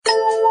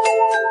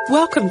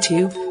Welcome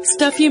to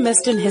Stuff You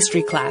Missed in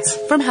History Class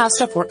from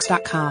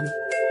HowStuffWorks.com.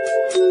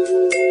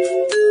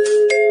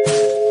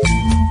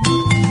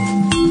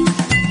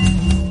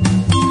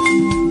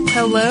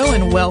 Hello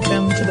and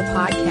welcome to the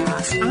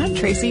podcast. I'm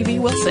Tracy V.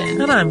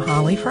 Wilson. And I'm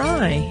Holly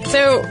Fry.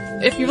 So,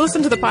 if you've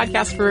listened to the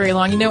podcast for very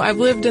long, you know I've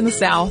lived in the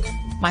South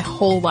my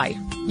whole life.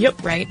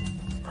 Yep. Right?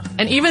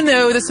 And even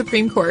though the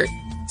Supreme Court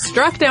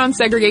struck down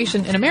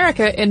segregation in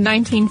America in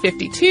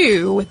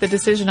 1952 with the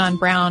decision on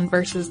Brown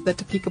versus the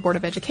Topeka Board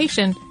of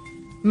Education,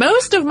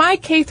 most of my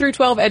K through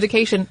 12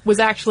 education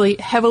was actually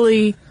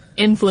heavily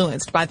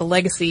influenced by the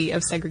legacy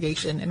of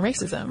segregation and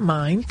racism.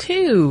 Mine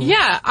too.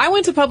 Yeah, I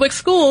went to public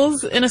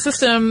schools in a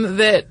system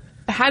that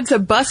had to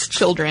bus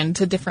children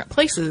to different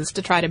places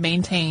to try to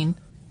maintain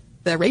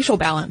the racial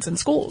balance in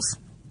schools.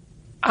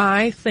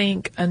 I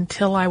think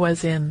until I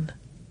was in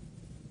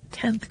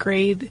 10th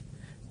grade,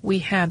 we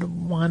had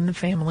one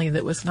family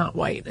that was not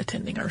white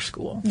attending our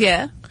school.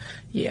 Yeah.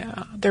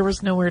 Yeah.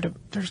 There's no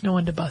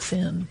one to bus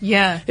in.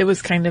 Yeah. It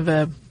was kind of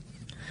a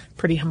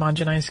pretty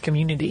homogenized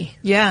community.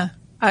 Yeah.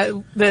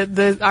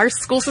 Our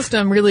school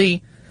system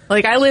really,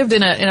 like, I lived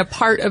in a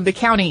part of the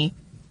county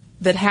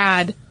that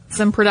had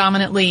some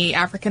predominantly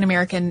African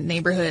American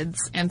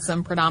neighborhoods and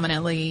some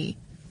predominantly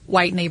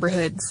white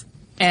neighborhoods.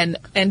 And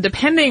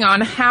depending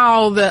on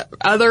how the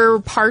other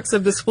parts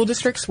of the school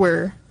districts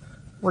were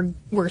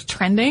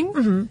trending,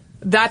 mm-hmm.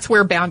 That's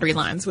where boundary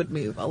lines would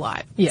move a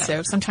lot. Yeah.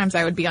 So sometimes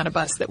I would be on a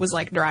bus that was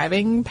like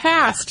driving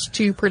past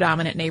two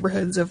predominant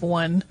neighborhoods of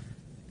one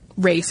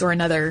race or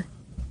another,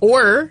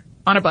 or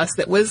on a bus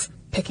that was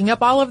picking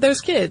up all of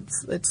those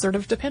kids. It sort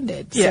of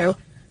depended. Yeah. So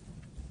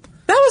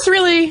that was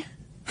really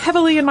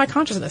heavily in my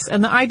consciousness.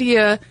 And the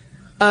idea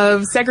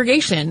of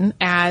segregation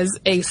as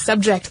a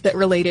subject that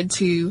related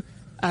to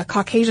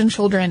Caucasian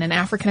children and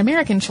African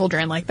American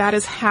children, like that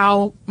is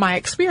how my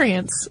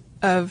experience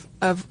of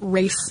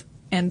race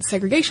and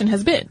segregation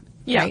has been.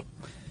 Yeah. Right?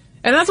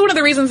 And that's one of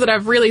the reasons that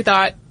I've really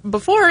thought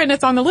before, and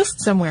it's on the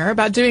list somewhere,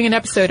 about doing an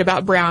episode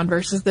about Brown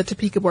versus the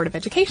Topeka Board of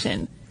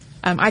Education.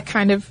 I'm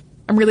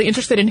really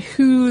interested in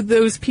who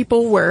those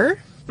people were,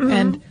 mm-hmm.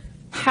 and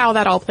how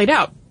that all played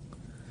out.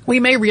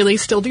 We may really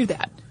still do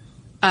that.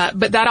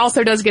 But that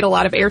also does get a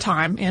lot of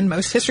airtime in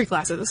most history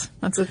classes.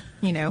 That's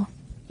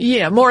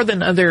Yeah, more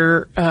than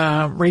other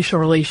racial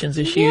relations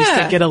issues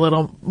that get a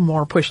little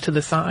more pushed to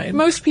the side.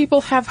 Most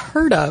people have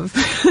heard of,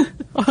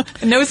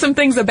 know some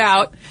things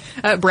about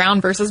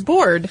Brown versus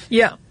Board.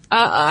 Yeah.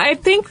 I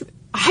think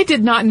I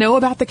did not know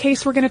about the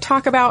case we're going to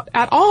talk about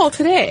at all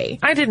today.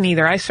 I didn't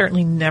either. I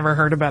certainly never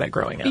heard about it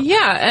growing up.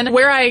 Yeah, and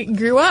where I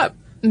grew up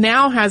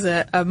now has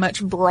a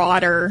much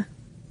broader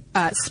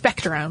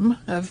spectrum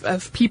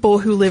of people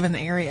who live in the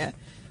area.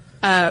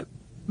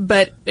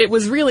 But it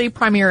was really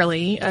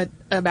primarily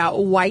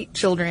about white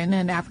children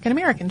and African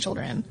American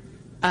children.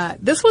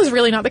 This was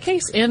really not the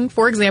case in,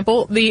 for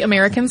example, the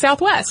American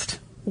Southwest,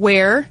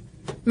 where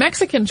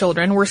Mexican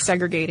children were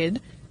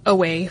segregated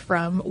away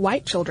from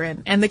white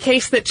children. And the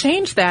case that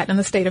changed that in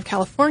the state of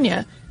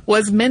California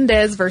was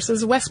Mendez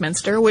versus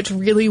Westminster, which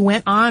really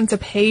went on to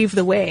pave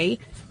the way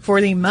for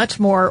the much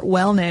more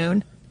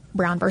well-known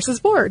Brown versus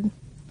Board.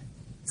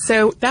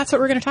 So that's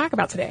what we're going to talk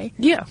about today.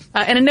 Yeah.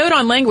 And a note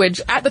on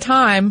language. At the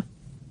time,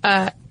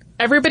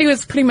 everybody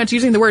was pretty much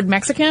using the word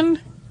Mexican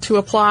to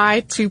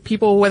apply to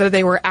people whether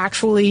they were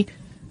actually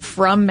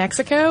from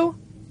Mexico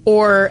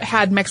or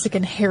had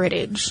Mexican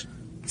heritage.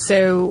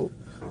 So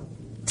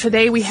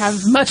today we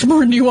have much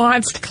more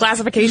nuanced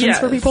classifications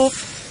for people,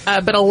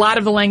 but a lot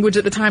of the language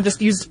at the time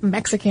just used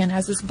Mexican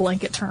as this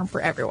blanket term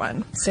for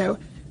everyone. So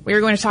we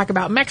are going to talk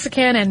about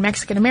Mexican and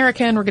Mexican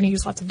American. We're going to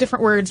use lots of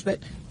different words, but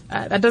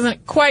that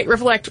doesn't quite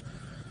reflect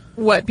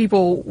what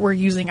people were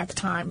using at the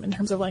time in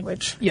terms of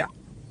language. Yeah.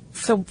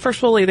 So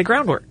first we'll lay the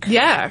groundwork.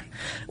 Yeah.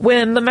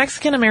 When the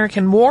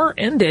Mexican-American War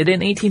ended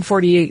in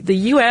 1848, the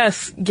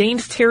U.S.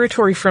 gained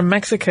territory from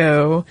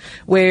Mexico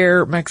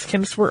where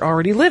Mexicans were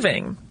already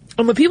living.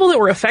 And the people that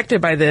were affected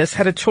by this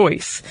had a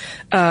choice.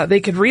 They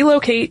could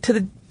relocate to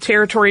the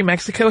territory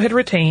Mexico had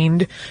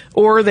retained,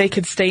 or they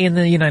could stay in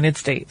the United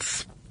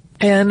States.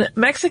 And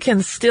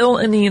Mexicans still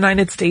in the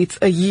United States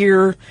a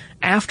year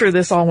after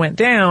this all went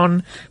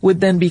down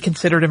would then be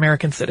considered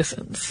American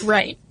citizens.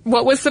 Right.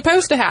 What was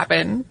supposed to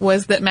happen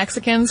was that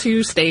Mexicans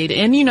who stayed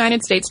in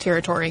United States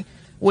territory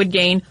would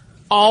gain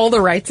all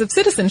the rights of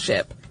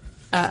citizenship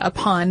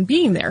upon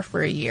being there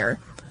for a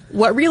year.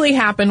 What really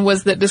happened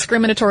was that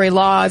discriminatory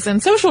laws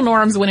and social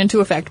norms went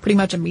into effect pretty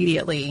much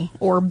immediately,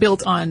 or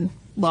built on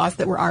laws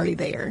that were already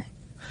there.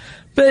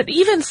 But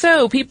even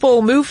so,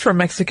 people moved from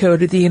Mexico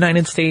to the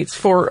United States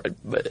for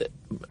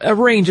a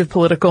range of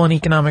political and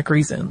economic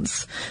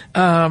reasons.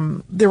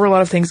 There were a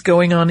lot of things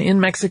going on in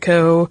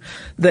Mexico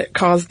that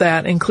caused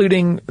that,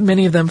 including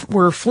many of them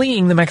were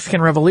fleeing the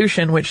Mexican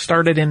Revolution, which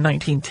started in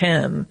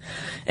 1910.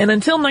 And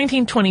until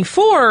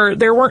 1924,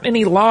 there weren't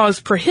any laws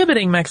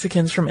prohibiting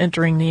Mexicans from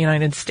entering the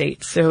United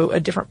States. So a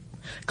different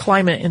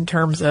climate in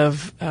terms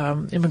of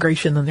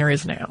immigration than there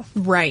is now.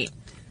 Right.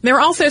 There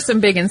were also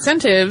some big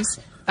incentives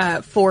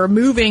for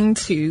moving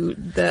to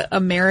the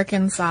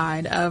American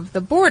side of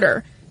the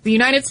border. The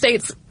United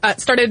States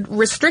started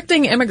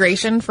restricting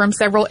immigration from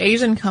several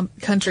Asian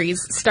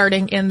countries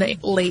starting in the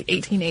late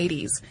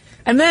 1880s.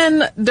 And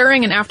then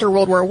during and after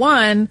World War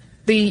I,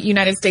 the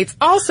United States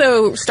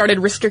also started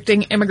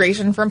restricting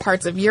immigration from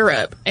parts of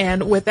Europe.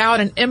 And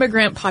without an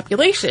immigrant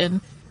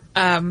population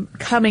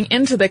coming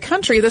into the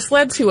country, this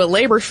led to a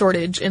labor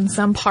shortage in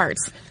some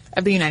parts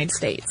of the United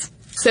States.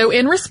 So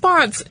in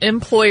response,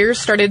 employers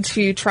started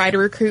to try to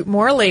recruit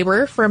more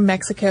labor from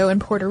Mexico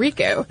and Puerto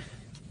Rico.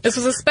 This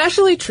was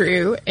especially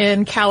true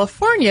in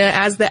California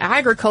as the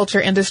agriculture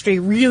industry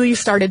really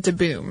started to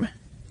boom.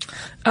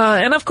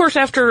 And of course,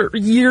 after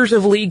years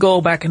of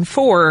legal back and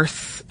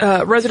forth,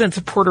 residents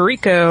of Puerto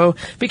Rico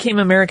became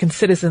American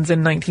citizens in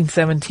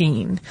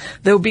 1917.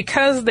 Though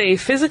because they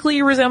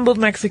physically resembled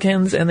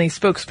Mexicans and they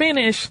spoke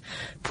Spanish,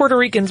 Puerto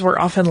Ricans were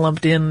often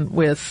lumped in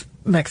with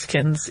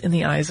Mexicans in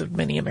the eyes of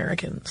many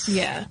Americans.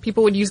 Yeah,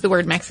 people would use the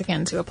word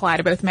Mexican to apply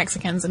to both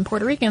Mexicans and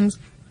Puerto Ricans,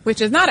 which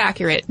is not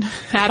accurate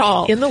at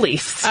all. In the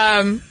least.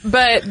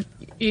 But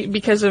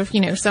because of,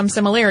 some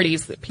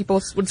similarities that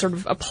people would sort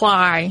of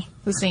apply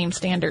the same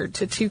standard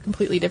to two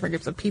completely different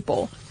groups of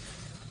people.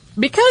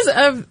 Because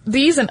of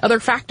these and other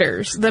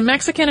factors, the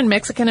Mexican and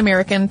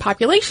Mexican-American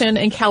population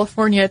in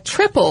California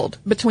tripled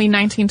between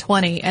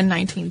 1920 and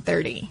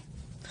 1930.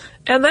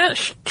 And that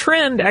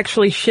trend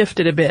actually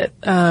shifted a bit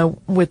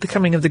with the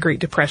coming of the Great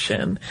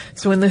Depression.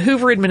 So when the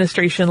Hoover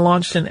administration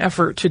launched an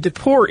effort to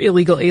deport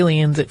illegal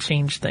aliens, it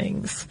changed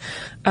things.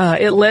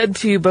 It led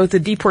to both the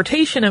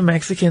deportation of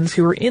Mexicans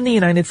who were in the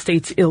United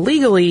States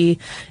illegally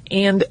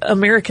and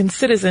American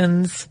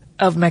citizens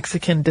of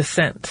Mexican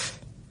descent.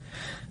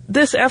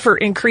 This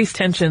effort increased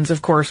tensions,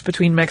 of course,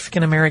 between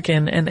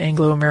Mexican-American and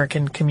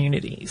Anglo-American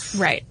communities.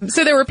 Right.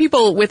 So there were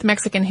people with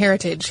Mexican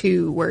heritage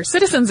who were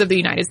citizens of the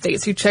United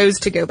States who chose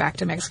to go back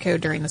to Mexico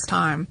during this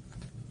time,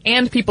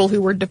 and people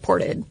who were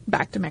deported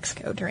back to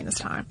Mexico during this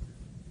time.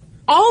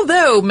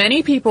 Although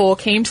many people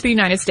came to the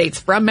United States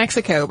from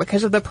Mexico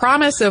because of the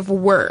promise of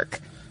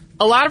work,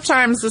 a lot of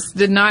times this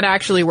did not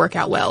actually work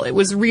out well. It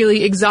was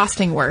really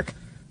exhausting work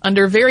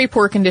under very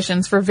poor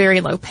conditions for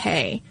very low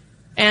pay.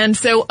 And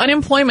so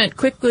unemployment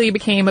quickly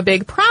became a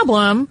big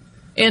problem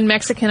in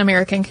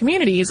Mexican-American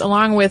communities,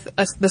 along with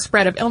the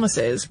spread of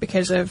illnesses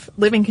because of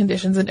living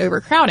conditions and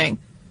overcrowding.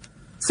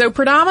 So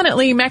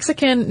predominantly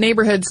Mexican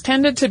neighborhoods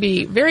tended to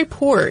be very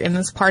poor in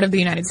this part of the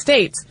United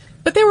States,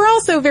 but they were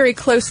also very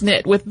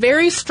close-knit with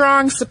very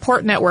strong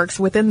support networks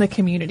within the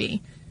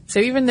community. So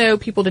even though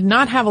people did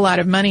not have a lot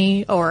of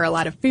money or a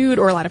lot of food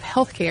or a lot of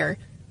health care,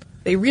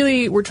 they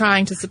really were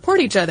trying to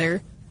support each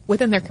other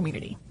within their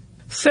community.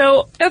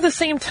 So, at the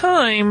same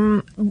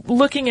time,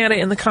 looking at it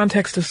in the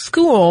context of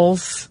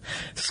schools,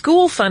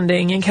 school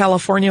funding in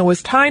California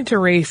was tied to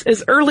race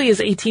as early as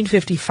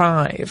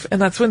 1855,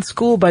 and that's when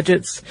school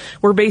budgets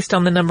were based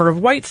on the number of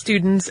white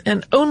students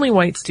and only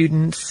white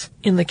students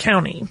in the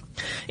county.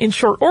 In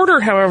short order,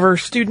 however,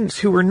 students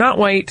who were not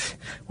white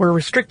were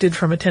restricted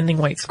from attending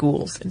white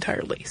schools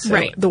entirely. So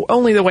right.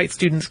 Only the white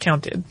students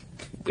counted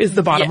is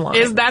the bottom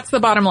line. That's the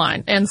bottom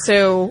line. And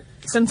so,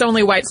 since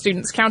only white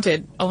students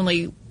counted,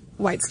 only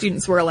white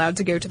students were allowed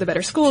to go to the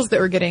better schools that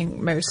were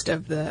getting most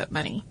of the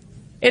money.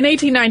 In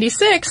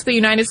 1896, the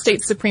United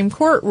States Supreme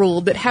Court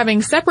ruled that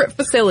having separate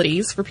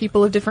facilities for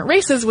people of different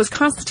races was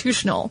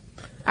constitutional,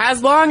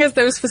 as long as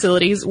those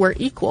facilities were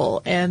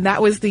equal, and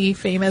that was the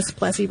famous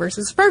Plessy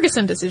versus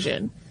Ferguson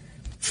decision.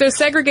 So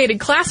segregated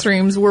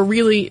classrooms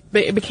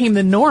it became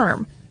the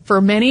norm for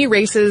many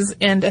races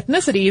and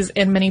ethnicities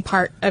in many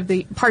parts of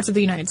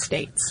the United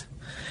States.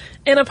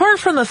 And apart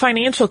from the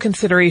financial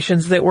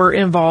considerations that were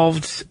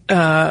involved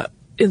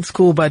in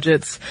school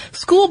budgets,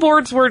 school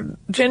boards were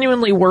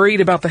genuinely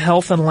worried about the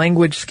health and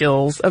language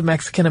skills of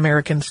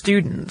Mexican-American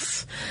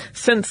students.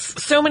 Since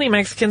so many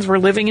Mexicans were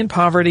living in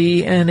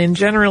poverty and in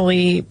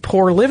generally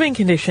poor living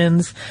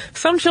conditions,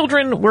 some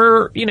children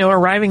were,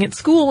 arriving at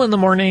school in the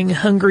morning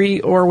hungry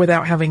or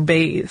without having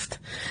bathed.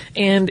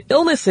 And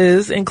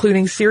illnesses,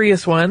 including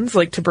serious ones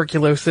like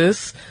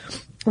tuberculosis,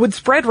 would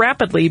spread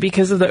rapidly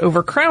because of the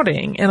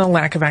overcrowding and a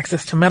lack of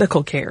access to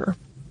medical care.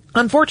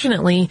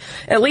 Unfortunately,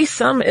 at least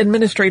some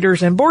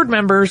administrators and board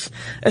members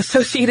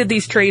associated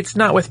these traits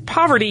not with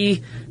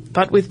poverty,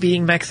 but with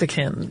being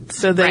Mexican.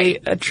 So they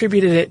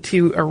attributed it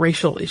to a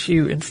racial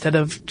issue instead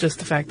of just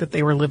the fact that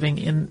they were living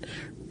in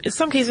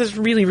some cases,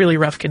 really, really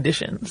rough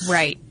conditions.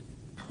 Right.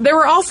 There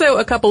were also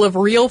a couple of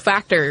real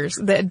factors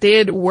that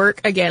did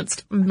work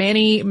against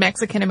many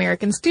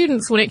Mexican-American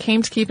students when it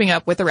came to keeping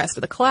up with the rest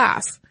of the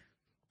class.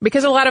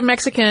 Because a lot of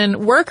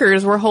Mexican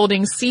workers were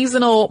holding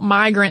seasonal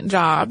migrant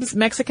jobs,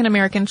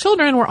 Mexican-American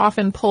children were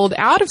often pulled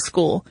out of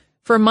school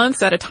for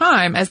months at a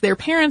time as their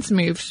parents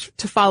moved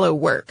to follow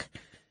work.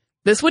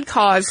 This would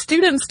cause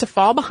students to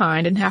fall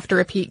behind and have to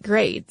repeat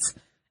grades.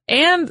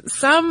 And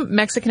some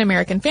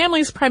Mexican-American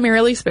families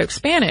primarily spoke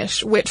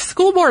Spanish, which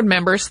school board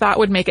members thought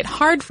would make it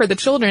hard for the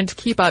children to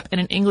keep up in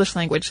an English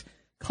language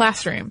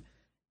classroom.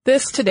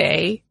 This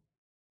today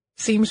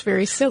seems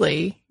very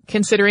silly,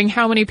 considering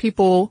how many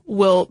people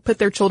will put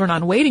their children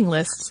on waiting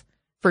lists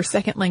for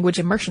second language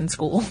immersion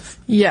school.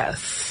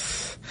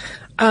 Yes.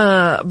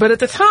 But at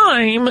the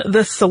time,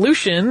 the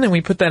solution, and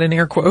we put that in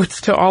air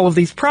quotes, to all of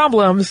these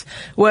problems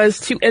was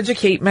to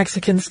educate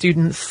Mexican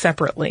students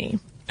separately.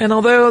 And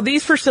although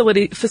these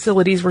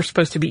facilities were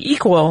supposed to be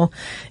equal,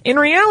 in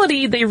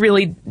reality, they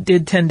really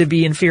did tend to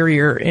be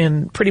inferior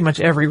in pretty much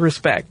every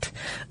respect.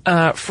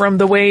 From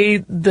the way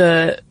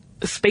the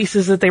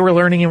spaces that they were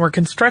learning in were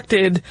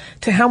constructed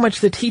to how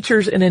much the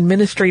teachers and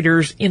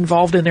administrators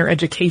involved in their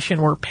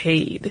education were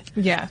paid.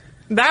 Yeah.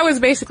 That was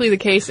basically the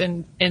case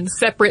in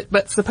separate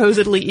but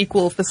supposedly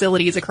equal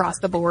facilities across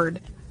the board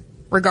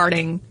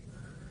regarding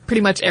pretty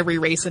much every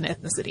race and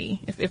ethnicity.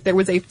 If there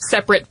was a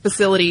separate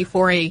facility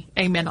for a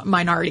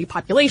minority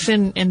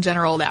population, in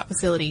general, that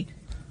facility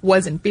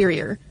was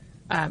inferior.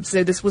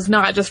 So this was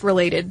not just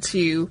related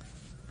to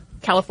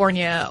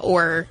California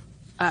or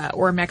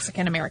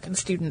Mexican American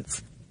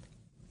students.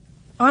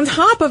 On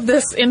top of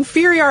this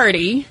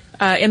inferiority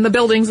in the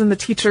buildings and the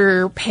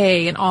teacher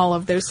pay and all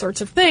of those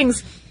sorts of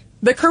things,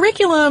 the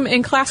curriculum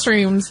in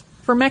classrooms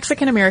for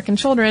Mexican American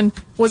children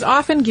was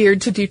often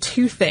geared to do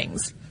two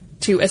things: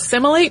 to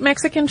assimilate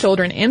Mexican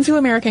children into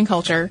American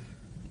culture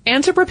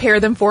and to prepare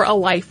them for a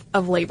life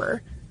of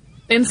labor.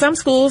 In some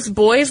schools,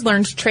 boys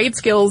learned trade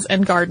skills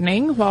and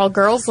gardening, while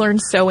girls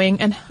learned sewing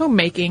and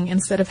homemaking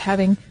instead of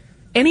having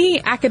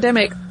any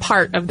academic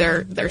part of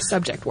their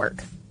subject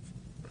work.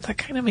 That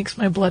kind of makes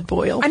my blood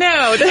boil. I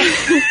know.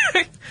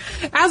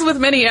 As with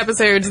many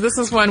episodes, this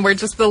is one where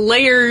just the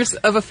layers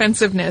of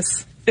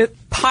offensiveness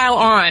pile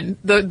on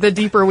the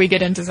deeper we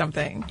get into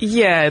something.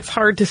 Yeah, it's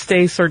hard to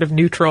stay sort of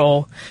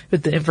neutral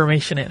with the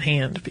information at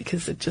hand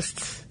because it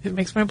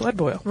makes my blood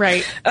boil.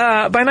 Right.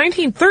 By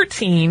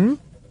 1913,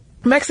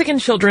 Mexican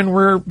children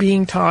were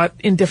being taught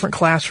in different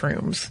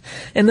classrooms.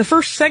 And the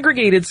first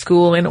segregated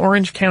school in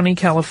Orange County,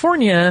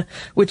 California,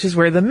 which is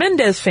where the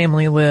Mendez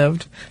family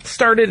lived,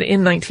 started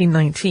in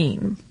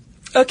 1919.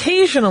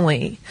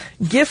 Occasionally,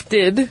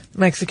 gifted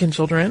Mexican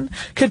children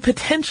could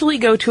potentially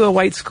go to a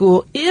white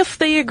school if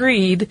they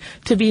agreed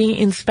to being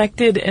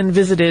inspected and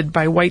visited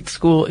by white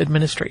school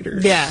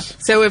administrators. Yeah.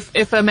 So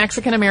if a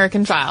Mexican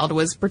American child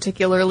was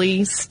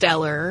particularly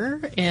stellar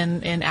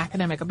in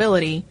academic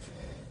ability,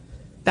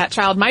 that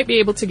child might be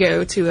able to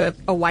go to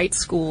a white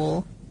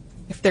school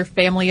if their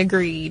family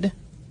agreed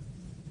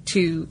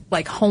to,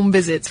 like, home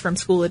visits from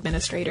school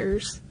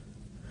administrators.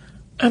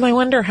 And I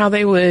wonder how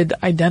they would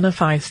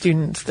identify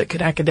students that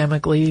could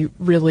academically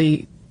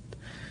really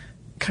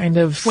kind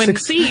of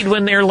succeed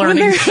when they're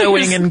learning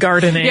sewing and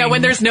gardening. Yeah,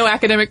 when there's no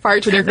academic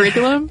part to their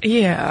curriculum.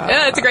 Yeah.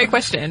 That's a great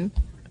question.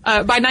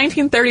 By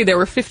 1930, there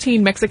were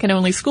 15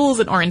 Mexican-only schools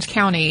in Orange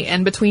County,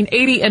 and between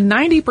 80 and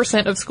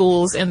 90% of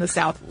schools in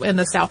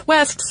the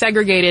Southwest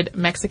segregated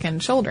Mexican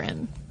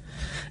children.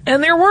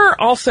 And there were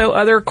also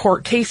other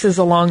court cases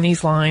along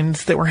these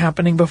lines that were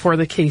happening before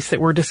the case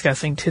that we're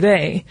discussing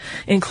today,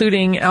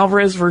 including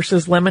Alvarez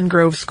versus Lemon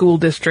Grove School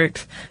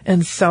District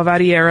and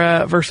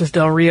Salvatierra versus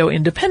Del Rio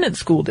Independent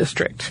School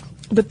District.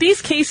 But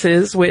these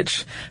cases,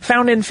 which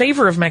found in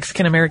favor of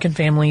Mexican American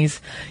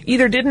families,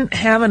 either didn't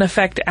have an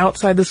effect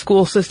outside the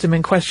school system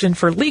in question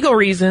for legal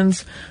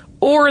reasons,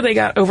 or they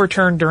got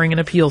overturned during an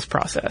appeals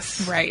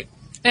process. Right.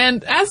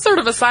 And as sort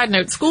of a side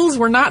note, schools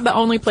were not the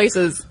only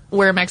places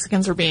where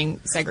Mexicans were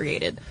being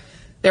segregated.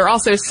 They were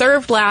also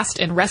served last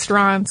in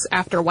restaurants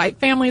after white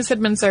families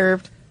had been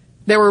served.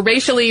 There were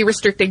racially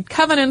restricted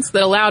covenants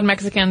that allowed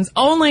Mexicans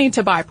only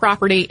to buy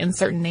property in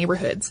certain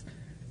neighborhoods.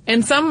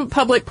 In some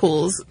public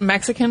pools,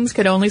 Mexicans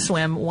could only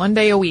swim one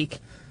day a week,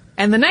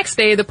 and the next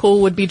day the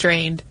pool would be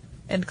drained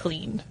and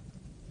cleaned.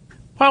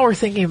 While we're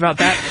thinking about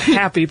that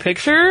happy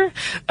picture,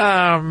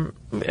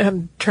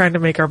 and trying to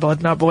make our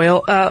blood not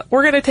boil,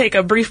 we're going to take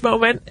a brief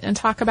moment and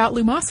talk about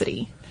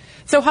lumosity.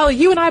 So, Holly,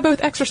 you and I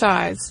both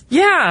exercise.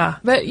 Yeah.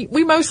 But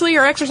we mostly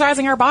are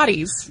exercising our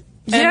bodies.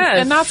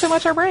 Yes. And not so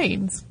much our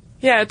brains.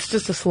 Yeah, it's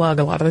just a slug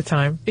a lot of the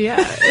time. Yeah.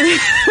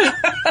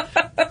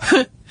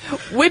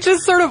 Which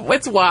is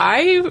it's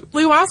why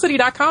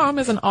Lumosity.com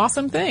is an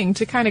awesome thing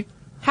to kind of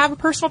have a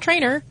personal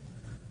trainer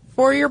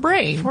for your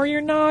brain. For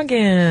your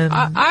noggin.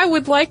 I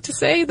would like to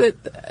say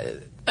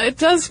that it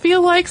does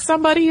feel like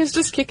somebody is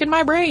just kicking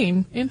my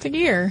brain into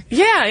gear.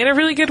 Yeah, in a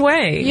really good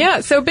way.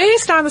 Yeah, so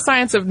based on the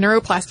science of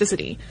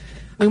neuroplasticity,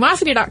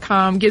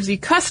 Lumosity.com gives you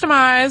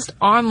customized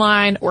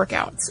online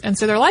workouts. And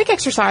so they're like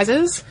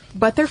exercises,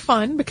 but they're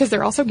fun because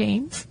they're also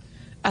games.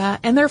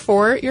 And they're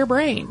for your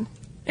brain.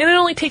 And it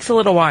only takes a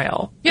little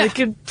while. Yeah.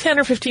 Like 10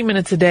 or 15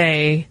 minutes a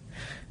day.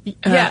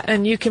 Yeah.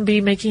 And you can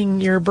be making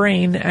your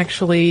brain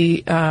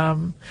actually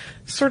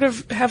sort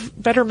of have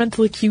better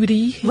mental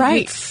acuity.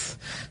 Right.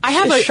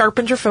 It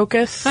sharpens your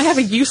focus. I have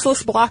a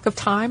useless block of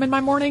time in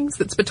my mornings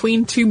that's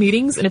between two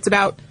meetings, and it's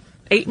about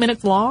 8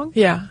 minutes long.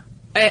 Yeah.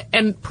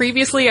 And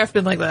previously I've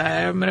been like, what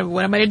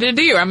am I going to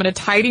do? I'm going to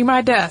tidy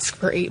my desk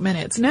for 8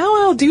 minutes.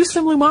 Now I'll do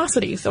some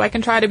Lumosity so I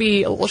can try to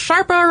be a little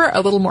sharper,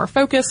 a little more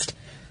focused,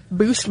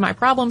 boost my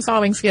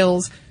problem-solving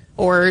skills,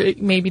 or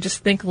maybe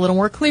just think a little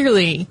more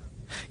clearly.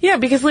 Yeah,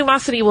 because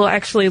Lumosity will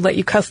actually let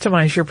you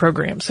customize your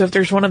program. So if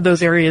there's one of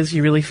those areas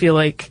you really feel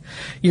like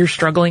you're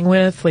struggling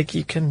with, like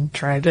you can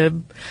try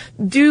to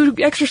do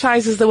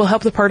exercises that will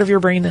help the part of your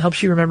brain that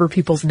helps you remember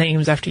people's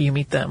names after you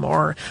meet them,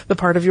 or the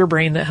part of your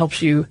brain that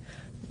helps you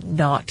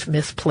not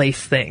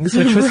misplace things,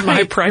 which was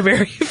my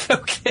primary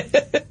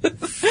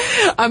focus.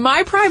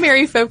 My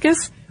primary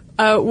focus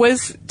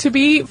was to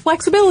be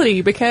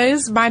flexibility,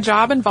 because my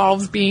job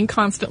involves being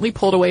constantly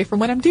pulled away from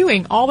what I'm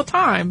doing all the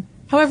time.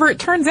 However, it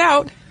turns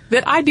out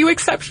that I do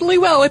exceptionally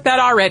well with that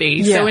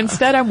already. Yeah. So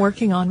instead, I'm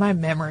working on my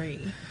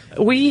memory.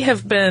 We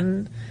have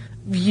been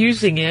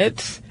using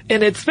it,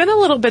 and it's been a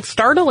little bit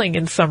startling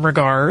in some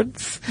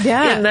regards.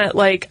 Yeah. In that,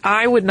 like,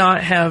 I would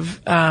not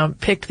have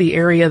picked the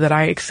area that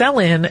I excel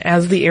in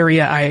as the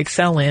area I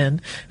excel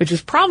in, which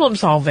is problem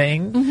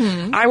solving.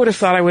 Mm-hmm. I would have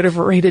thought I would have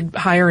rated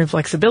higher in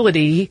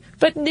flexibility,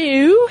 but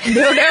no.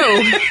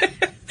 No.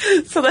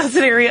 So that's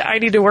an area I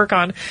need to work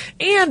on.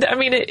 And, I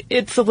mean,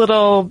 it's a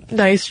little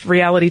nice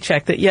reality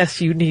check that, yes,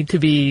 you need to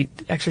be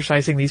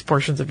exercising these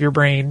portions of your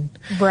brain.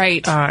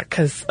 Right.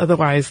 'Cause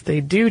otherwise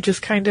they do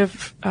just kind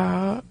of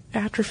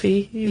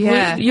atrophy.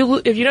 Yeah.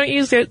 If you don't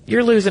use it,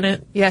 you're losing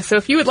it. Yeah, so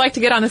if you would like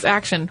to get on this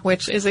action,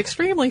 which is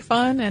extremely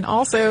fun and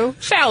also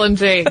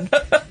challenging,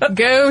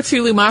 go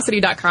to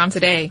Lumosity.com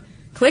today.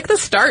 Click the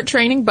Start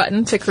Training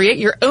button to create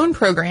your own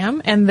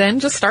program, and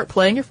then just start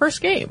playing your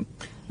first game.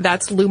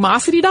 That's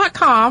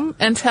Lumosity.com,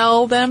 and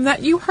tell them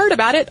that you heard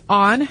about it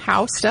on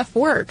How Stuff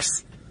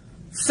Works.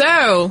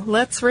 So,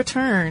 let's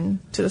return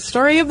to the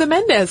story of the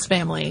Mendez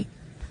family.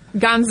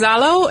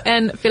 Gonzalo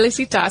and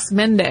Felicitas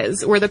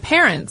Mendez were the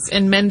parents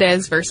in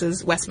Mendez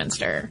versus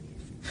Westminster.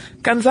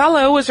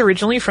 Gonzalo was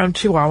originally from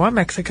Chihuahua,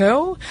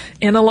 Mexico,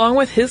 and along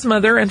with his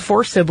mother and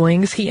 4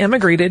 siblings, he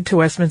emigrated to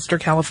Westminster,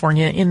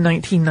 California in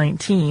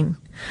 1919.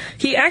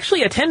 He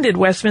actually attended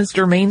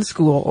Westminster Main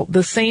School,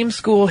 the same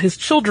school his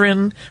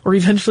children were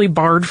eventually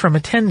barred from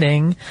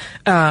attending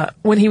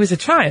when he was a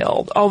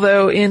child,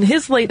 although in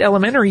his late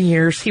elementary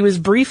years, he was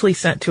briefly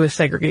sent to a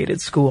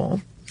segregated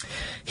school.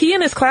 He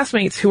and his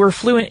classmates who were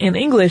fluent in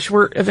English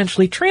were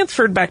eventually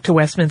transferred back to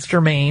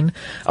Westminster, Maine,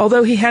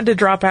 although he had to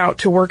drop out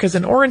to work as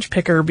an orange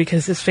picker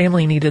because his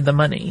family needed the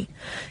money.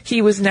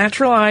 He was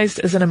naturalized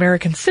as an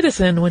American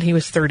citizen when he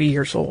was 30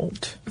 years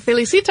old.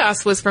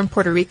 Felicitas was from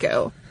Puerto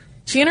Rico.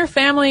 She and her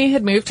family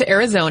had moved to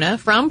Arizona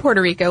from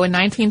Puerto Rico in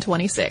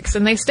 1926,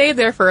 and they stayed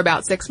there for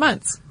about 6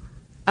 months.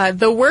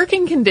 The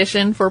working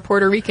condition for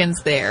Puerto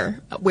Ricans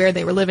there, where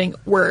they were living,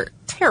 were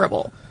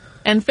terrible.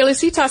 And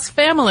Felicitas'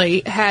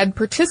 family had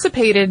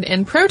participated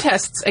in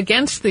protests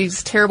against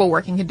these terrible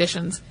working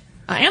conditions,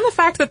 and the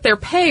fact that their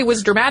pay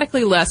was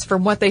dramatically less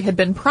from what they had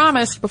been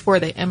promised before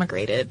they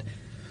emigrated.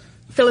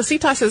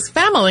 Felicitas'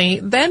 family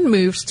then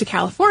moved to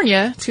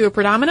California to a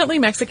predominantly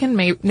Mexican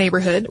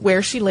neighborhood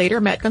where she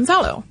later met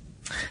Gonzalo.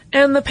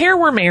 And the pair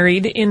were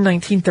married in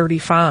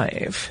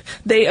 1935.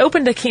 They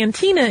opened a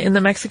cantina in the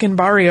Mexican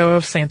barrio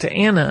of Santa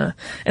Ana,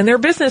 and their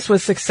business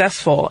was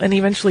successful, and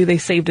eventually they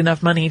saved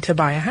enough money to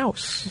buy a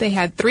house. They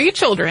had 3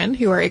 children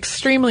who are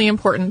extremely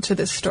important to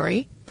this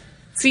story: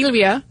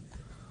 Silvia,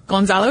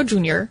 Gonzalo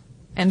Jr.,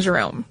 and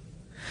Jerome.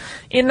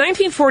 In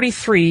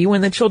 1943,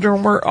 when the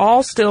children were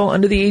all still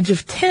under the age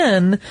of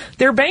 10,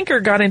 their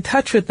banker got in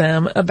touch with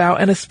them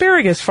about an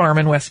asparagus farm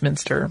in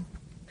Westminster.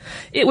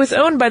 It was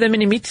owned by the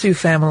Minimitsu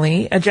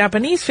family, a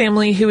Japanese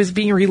family who was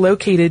being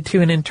relocated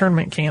to an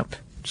internment camp.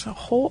 It's a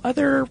whole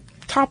other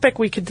topic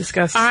we could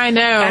discuss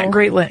at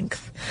great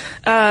length.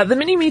 The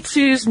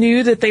Minimitsus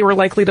knew that they were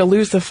likely to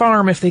lose the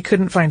farm if they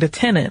couldn't find a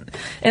tenant,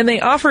 and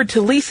they offered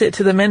to lease it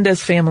to the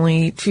Mendez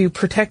family to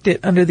protect it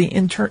under the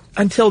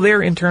until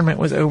their internment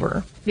was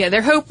over. Yeah,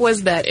 their hope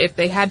was that if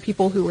they had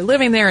people who were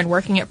living there and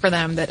working it for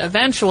them, that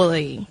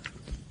eventually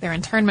their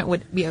internment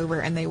would be over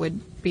and they would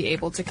be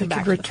able to come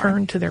back to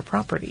return to their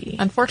property.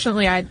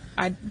 Unfortunately, I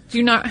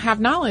do not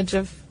have knowledge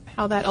of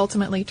how that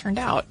ultimately turned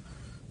out.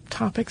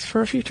 Topics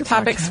for a future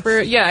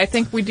podcast. I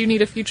think we do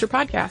need a future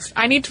podcast.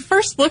 I need to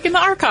first look in the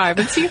archive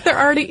and see if there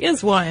already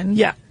is one.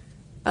 Yeah.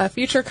 A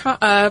future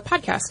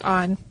podcast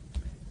on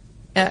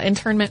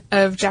internment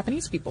of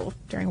Japanese people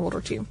during World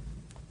War II.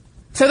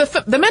 So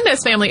the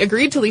Mendez family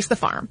agreed to lease the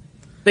farm.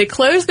 They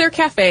closed their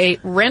cafe,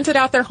 rented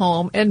out their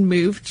home, and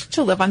moved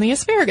to live on the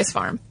asparagus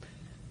farm.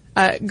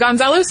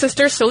 Gonzalo's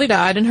sister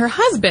Soledad and her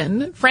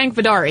husband, Frank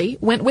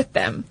Vidari, went with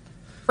them.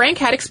 Frank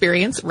had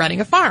experience running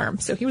a farm,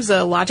 so he was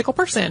a logical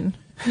person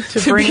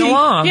to bring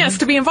along. Yes,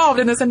 to be involved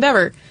in this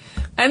endeavor.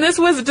 And this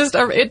was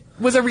it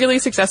was a really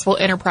successful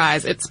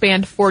enterprise. It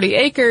spanned 40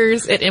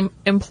 acres. It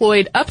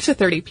employed up to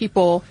 30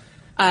 people.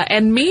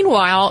 And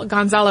meanwhile,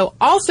 Gonzalo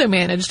also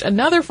managed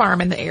another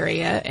farm in the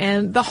area,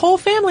 and the whole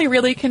family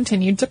really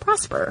continued to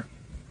prosper.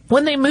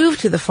 When they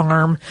moved to the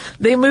farm,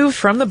 they moved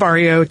from the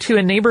barrio to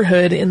a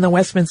neighborhood in the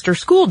Westminster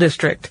School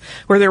District,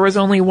 where there was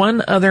only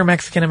one other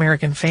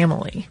Mexican-American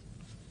family.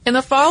 In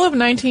the fall of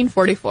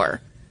 1944,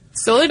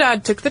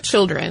 Soledad took the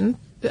children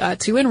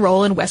to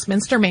enroll in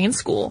Westminster Main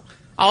School,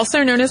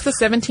 also known as the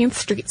 17th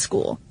Street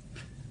School.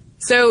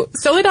 So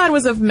Soledad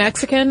was of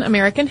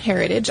Mexican-American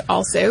heritage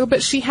also,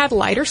 but she had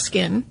lighter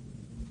skin.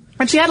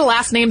 And she had a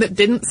last name that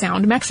didn't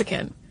sound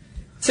Mexican.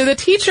 So the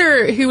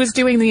teacher who was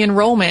doing the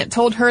enrollment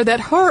told her that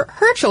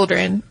her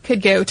children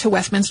could go to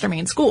Westminster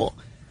Main School,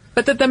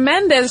 but that the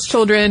Mendez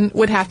children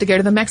would have to go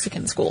to the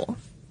Mexican school.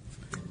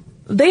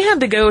 They had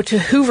to go to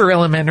Hoover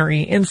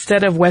Elementary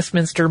instead of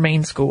Westminster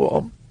Main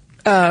School,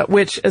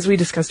 which, as we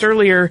discussed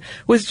earlier,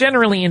 was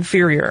generally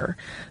inferior.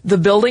 The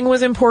building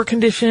was in poor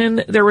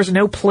condition. There was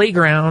no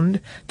playground.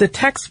 The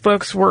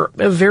textbooks were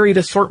a varied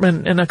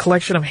assortment and a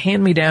collection of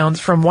hand-me-downs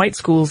from white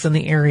schools in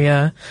the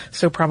area,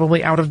 so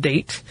probably out of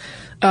date.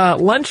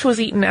 Lunch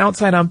was eaten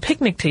outside on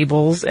picnic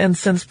tables, and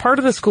since part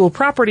of the school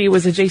property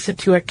was adjacent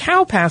to a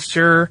cow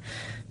pasture,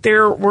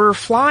 there were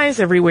flies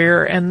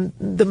everywhere, and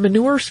the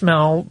manure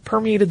smell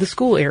permeated the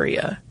school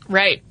area.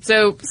 Right.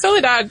 So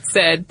Soledad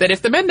said that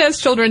if the Mendez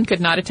children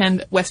could not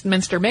attend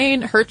Westminster,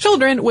 Maine, her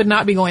children would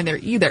not be going there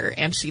either,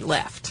 and she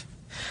left.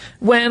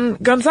 When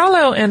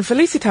Gonzalo and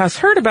Felicitas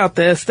heard about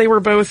this, they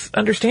were both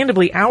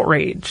understandably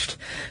outraged.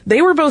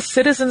 They were both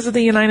citizens of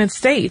the United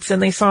States,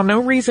 and they saw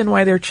no reason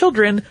why their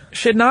children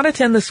should not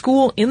attend the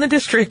school in the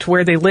district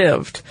where they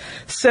lived.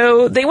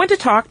 So they went to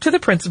talk to the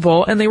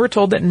principal, and they were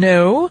told that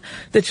no,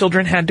 the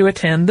children had to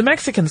attend the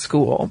Mexican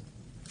school.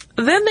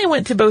 Then they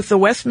went to both the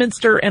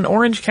Westminster and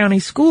Orange County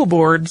school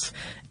boards,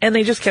 and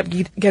they just kept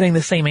getting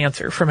the same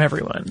answer from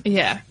everyone.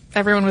 Yeah,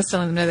 everyone was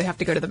telling them no, they have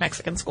to go to the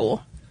Mexican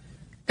school.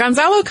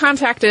 Gonzalo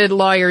contacted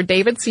lawyer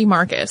David C.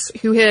 Marcus,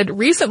 who had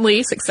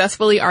recently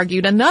successfully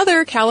argued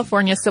another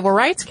California civil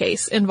rights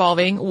case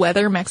involving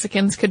whether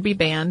Mexicans could be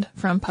banned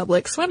from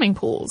public swimming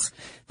pools.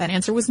 That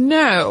answer was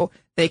no,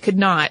 they could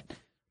not.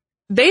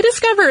 They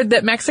discovered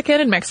that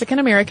Mexican and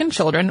Mexican-American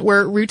children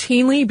were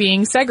routinely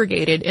being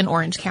segregated in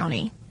Orange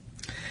County.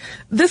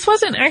 This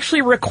wasn't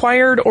actually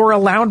required or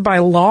allowed by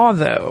law,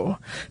 though.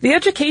 The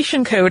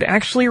education code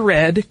actually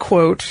read,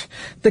 quote,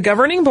 "The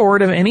governing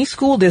board of any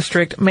school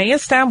district may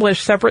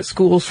establish separate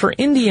schools for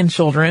Indian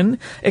children,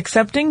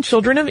 excepting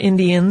children of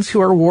Indians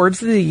who are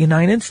wards of the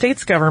United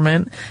States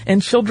government,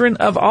 and children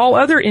of all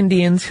other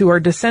Indians who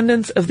are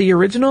descendants of the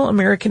original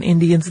American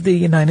Indians of the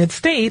United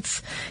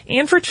States,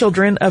 and for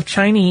children of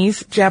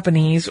Chinese,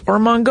 Japanese, or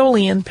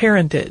Mongolian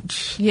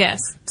parentage." Yes.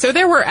 So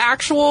there were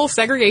actual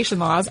segregation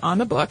laws on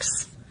the books.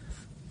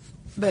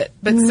 But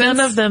none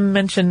of them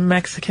mention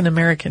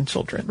Mexican-American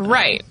children.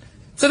 Right.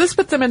 So this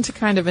put them into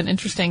kind of an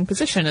interesting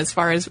position as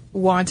far as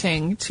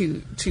wanting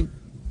to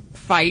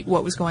fight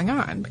what was going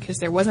on, because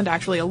there wasn't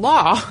actually a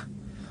law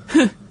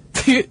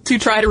to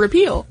try to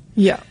repeal.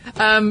 Yeah.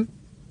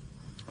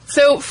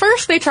 So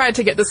first they tried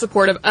to get the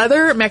support of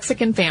other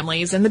Mexican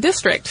families in the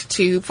district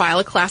to file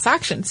a class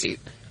action suit.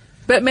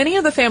 But many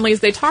of the families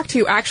they talked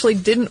to actually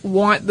didn't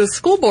want the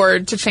school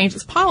board to change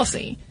its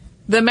policy.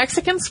 The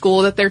Mexican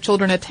school that their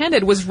children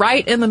attended was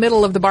right in the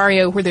middle of the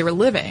barrio where they were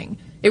living.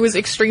 It was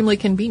extremely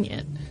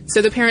convenient.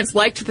 So the parents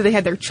liked that they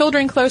had their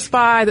children close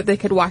by, that they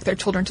could walk their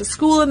children to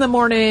school in the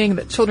morning,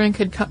 that children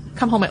could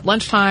come home at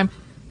lunchtime.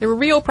 There were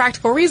real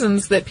practical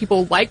reasons that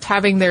people liked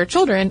having their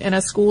children in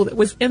a school that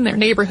was in their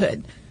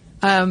neighborhood.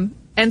 And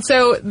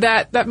so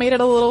that made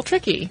it a little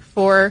tricky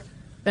for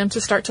them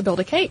to start to build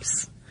a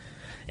case.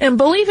 And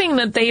believing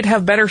that they'd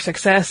have better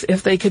success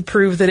if they could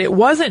prove that it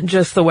wasn't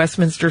just the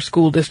Westminster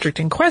School District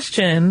in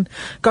question,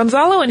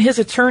 Gonzalo and his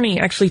attorney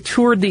actually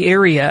toured the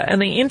area,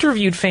 and they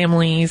interviewed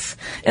families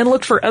and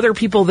looked for other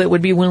people that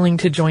would be willing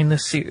to join the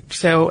suit.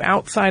 So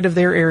outside of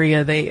their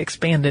area, they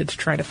expanded to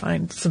try to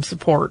find some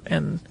support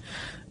and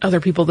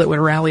other people that would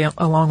rally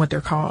along with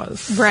their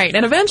cause. Right.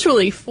 And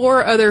eventually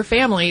 4 other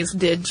families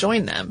did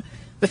join them.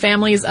 The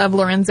families of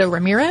Lorenzo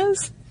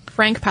Ramirez,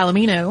 Frank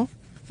Palomino,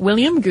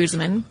 William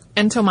Guzman,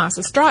 and Tomas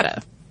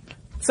Estrada.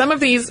 Some of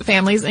these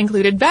families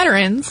included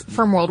veterans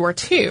from World War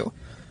II.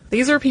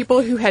 These are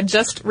people who had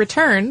just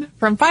returned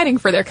from fighting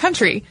for their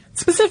country,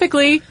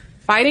 specifically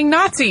fighting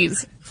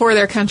Nazis for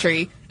their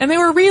country, and they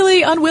were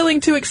really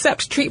unwilling to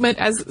accept treatment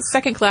as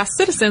second-class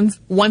citizens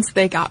once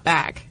they got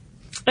back.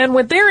 And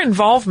with their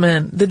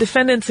involvement, the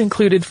defendants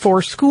included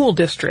 4 school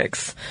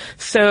districts.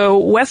 So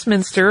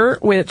Westminster,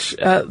 which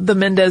the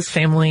Mendez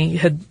family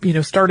had,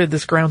 started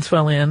this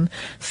groundswell in,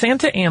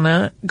 Santa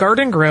Ana,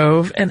 Garden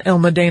Grove, and El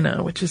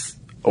Modena, which is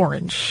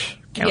Orange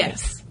County.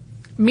 Yes.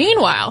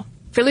 Meanwhile,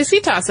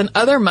 Felicitas and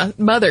other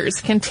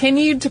mothers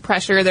continued to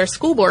pressure their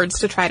school boards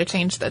to try to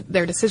change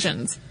their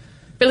decisions.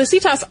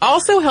 Felicitas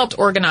also helped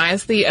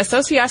organize the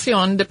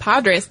Asociación de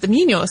Padres de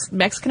Niños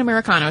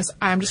Mexican-Americanos.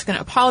 I'm just going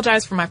to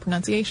apologize for my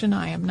pronunciation.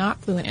 I am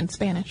not fluent in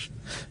Spanish.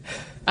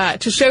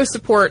 To show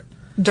support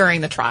during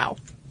the trial.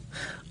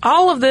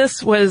 All of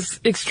this was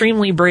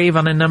extremely brave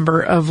on a number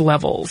of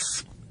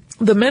levels.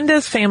 The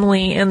Mendez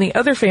family and the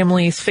other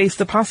families faced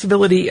the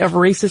possibility of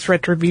racist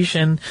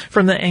retribution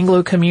from the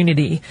Anglo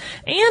community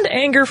and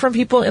anger from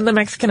people in the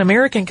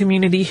Mexican-American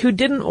community who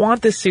didn't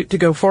want this suit to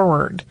go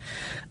forward.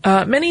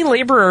 Many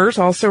laborers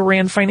also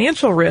ran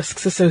financial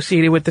risks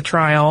associated with the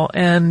trial,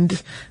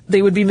 and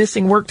they would be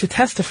missing work to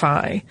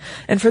testify.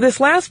 And for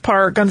this last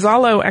part,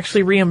 Gonzalo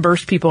actually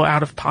reimbursed people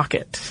out of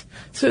pocket.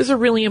 So it was a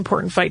really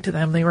important fight to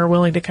them. They were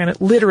willing to kind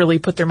of literally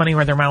put their money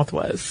where their mouth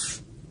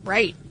was.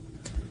 Right.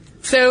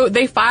 So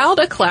they filed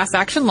a class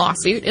action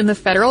lawsuit in the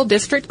Federal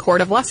District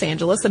Court of Los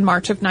Angeles in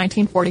March of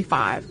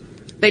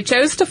 1945. They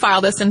chose to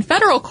file this in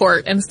federal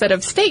court instead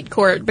of state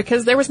court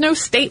because there was no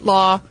state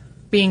law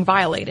being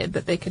violated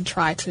that they could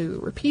try to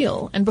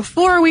repeal. And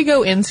before we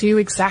go into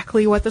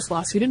exactly what this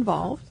lawsuit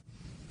involved,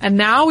 and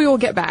now we will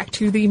get back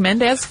to the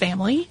Mendez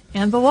family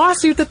and the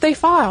lawsuit that they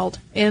filed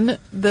in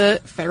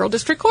the Federal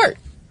District Court.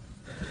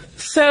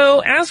 So,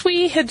 as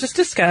we had just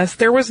discussed,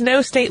 there was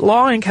no state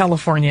law in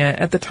California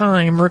at the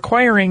time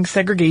requiring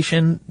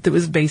segregation that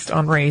was based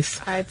on race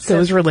that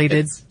was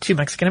related to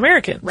Mexican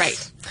Americans.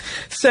 Right.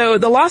 So,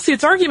 the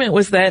lawsuit's argument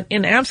was that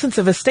in absence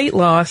of a state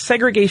law,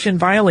 segregation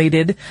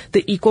violated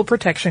the Equal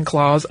Protection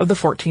Clause of the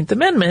 14th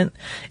Amendment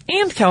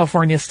and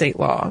California state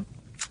law.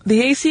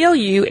 The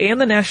ACLU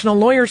and the National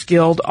Lawyers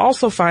Guild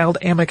also filed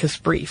amicus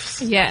briefs.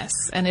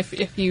 Yes, and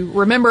if you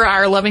remember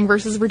our Loving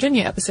versus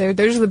Virginia episode,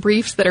 those are the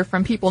briefs that are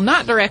from people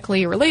not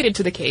directly related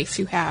to the case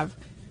who have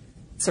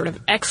sort of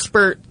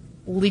expert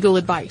legal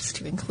advice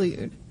to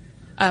include.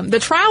 The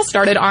trial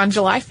started on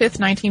July 5th,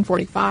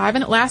 1945,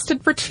 and it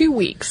lasted for 2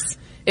 weeks.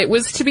 It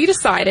was to be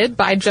decided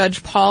by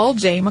Judge Paul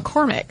J.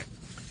 McCormick.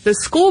 The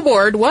school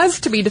board was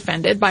to be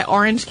defended by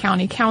Orange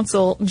County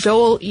Counsel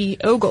Joel E.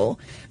 Ogle,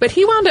 but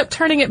he wound up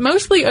turning it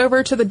mostly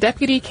over to the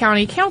Deputy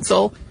County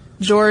Counsel,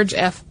 George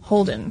F.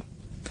 Holden.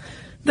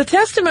 The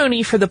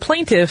testimony for the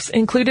plaintiffs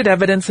included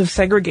evidence of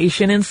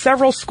segregation in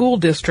several school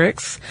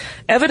districts,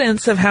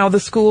 evidence of how the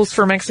schools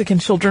for Mexican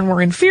children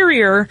were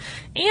inferior,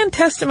 and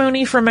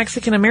testimony from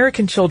Mexican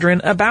American children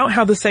about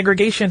how the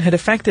segregation had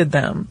affected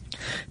them.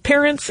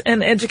 Parents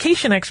and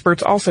education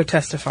experts also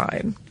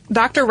testified.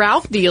 Dr.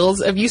 Ralph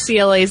Deals of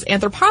UCLA's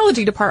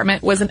anthropology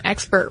department was an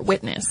expert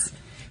witness.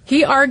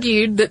 He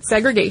argued that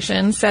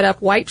segregation set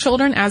up white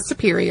children as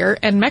superior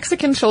and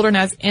Mexican children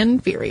as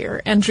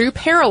inferior and drew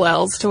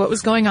parallels to what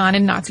was going on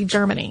in Nazi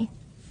Germany.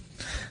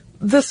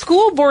 The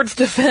school board's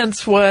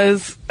defense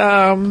was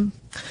bizarrely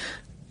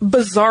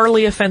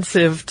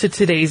offensive to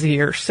today's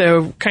ear,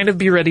 so kind of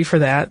be ready for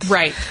that.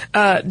 Right.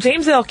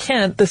 James L.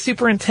 Kent, the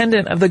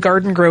superintendent of the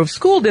Garden Grove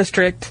School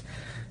District,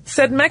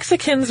 said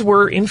Mexicans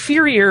were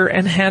inferior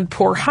and had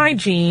poor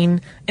hygiene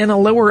and a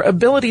lower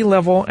ability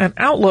level and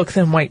outlook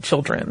than white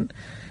children.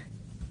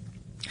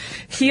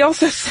 He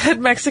also said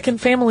Mexican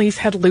families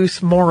had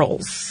loose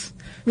morals.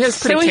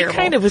 That's pretty terrible. He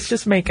kind of was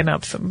just making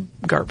up some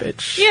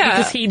garbage. Yeah.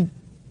 Because he,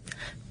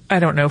 I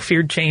don't know,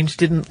 feared change,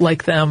 didn't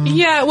like them.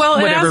 Yeah,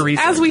 well, whatever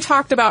reason. As we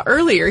talked about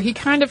earlier, he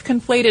kind of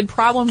conflated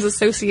problems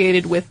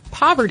associated with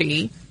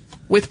poverty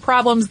with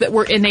problems that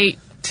were innate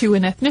to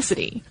an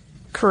ethnicity.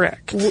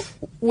 Correct.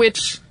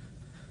 Which,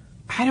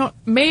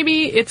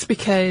 maybe it's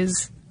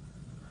because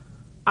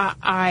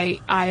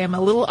I am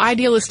a little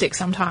idealistic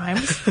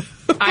sometimes.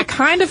 I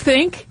kind of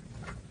think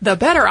the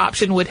better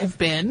option would have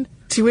been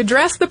to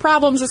address the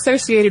problems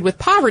associated with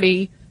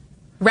poverty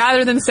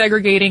rather than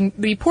segregating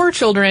the poor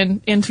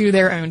children into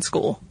their own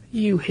school.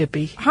 You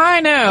hippie. I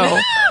know.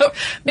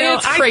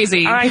 It's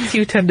crazy. I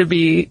too tend to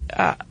be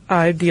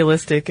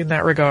idealistic in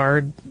that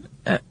regard.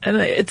 And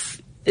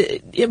it's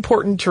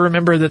important to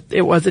remember that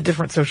it was a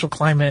different social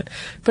climate,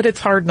 but it's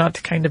hard not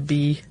to kind of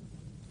be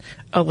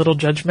a little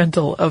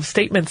judgmental of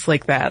statements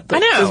like that. I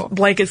know.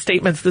 Blanket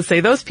statements that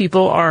say those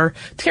people are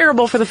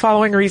terrible for the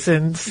following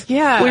reasons.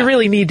 Yeah. We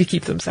really need to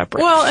keep them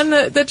separate. Well,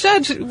 and the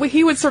judge,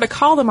 he would sort of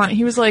call them on it.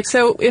 He was like,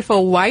 so if a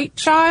white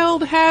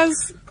child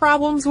has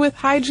problems with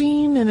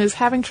hygiene and is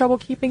having trouble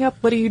keeping up,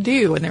 what do you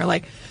do? And they're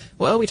like,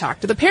 well, we talk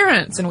to the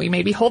parents and we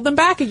maybe hold them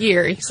back a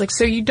year. He's like,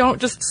 so you don't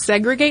just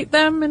segregate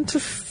them into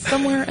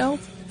somewhere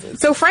else?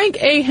 So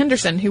Frank A.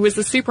 Henderson, who was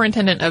the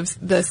superintendent of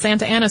the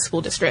Santa Ana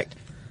School District,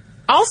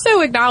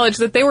 also acknowledged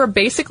that they were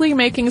basically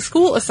making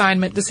school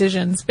assignment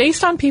decisions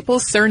based on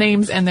people's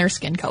surnames and their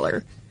skin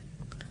color,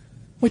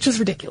 which is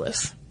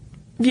ridiculous.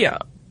 Yeah.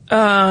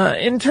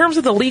 In terms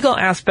of the legal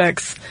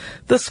aspects,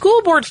 the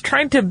school boards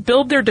tried to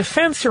build their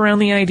defense around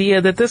the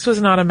idea that this was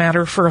not a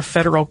matter for a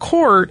federal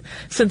court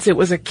since it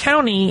was a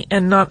county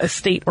and not a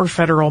state or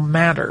federal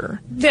matter.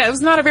 Yeah, it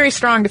was not a very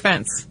strong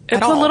defense.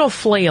 It's a little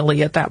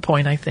flaily at that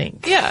point, I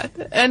think. Yeah.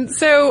 And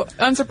so,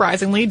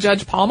 unsurprisingly,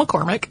 Judge Paul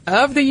McCormick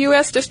of the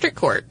U.S. District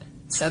Court,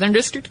 Southern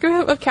District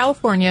of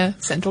California,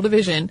 Central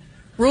Division,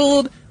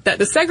 ruled that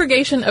the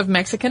segregation of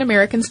Mexican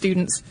American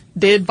students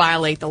did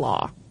violate the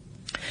law.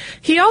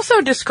 He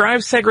also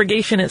describes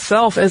segregation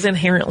itself as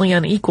inherently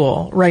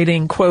unequal,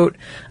 writing, quote,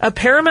 "A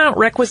paramount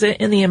requisite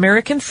in the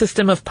American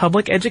system of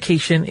public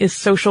education is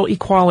social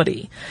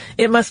equality.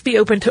 It must be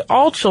open to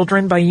all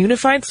children by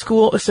unified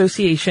school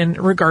association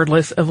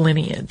regardless of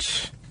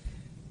lineage."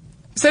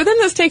 So then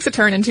this takes a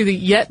turn into the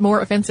yet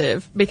more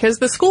offensive because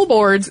the school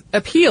boards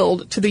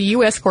appealed to the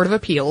U.S. Court of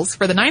Appeals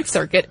for the Ninth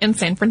Circuit in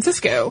San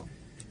Francisco.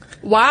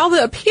 While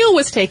the appeal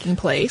was taking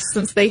place,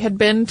 since they had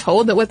been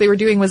told that what they were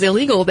doing was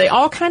illegal, they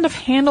all kind of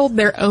handled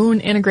their own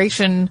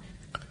integration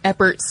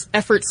efforts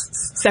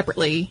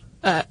separately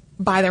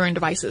by their own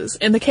devices.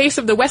 In the case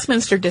of the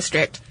Westminster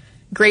district,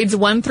 grades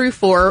 1 through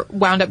 4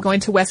 wound up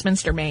going to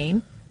Westminster,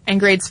 Maine, and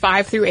grades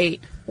 5 through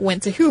 8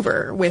 went to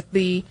Hoover, with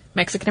the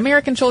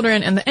Mexican-American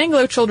children and the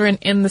Anglo children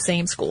in the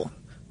same school.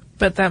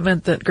 But that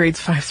meant that grades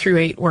 5 through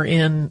 8 were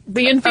in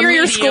the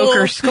inferior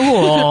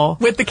school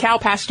with the cow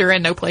pasture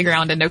and no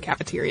playground and no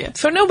cafeteria.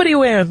 So nobody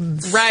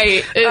wins.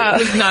 Right. It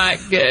was not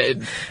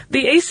good.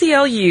 The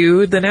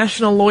ACLU, the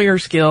National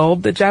Lawyers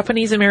Guild, the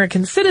Japanese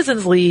American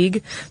Citizens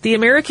League, the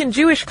American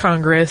Jewish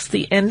Congress,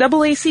 the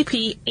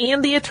NAACP,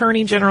 and the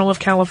Attorney General of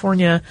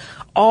California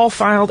all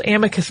filed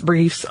amicus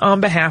briefs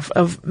on behalf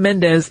of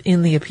Mendez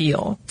in the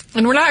appeal.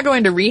 And we're not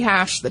going to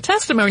rehash the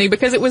testimony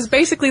because it was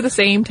basically the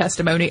same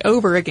testimony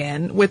over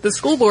again, with the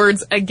school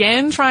boards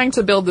again trying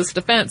to build this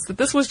defense that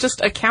this was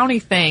just a county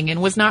thing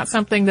and was not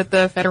something that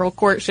the federal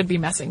court should be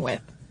messing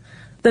with.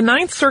 The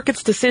Ninth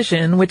Circuit's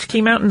decision, which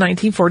came out in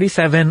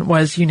 1947,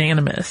 was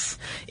unanimous.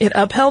 It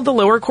upheld the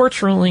lower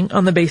court's ruling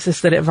on the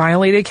basis that it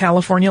violated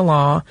California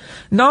law,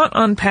 not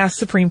on past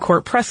Supreme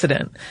Court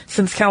precedent.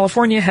 Since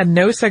California had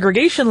no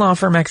segregation law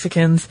for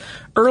Mexicans,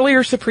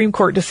 earlier Supreme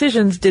Court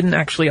decisions didn't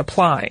actually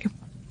apply.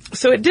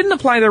 So it didn't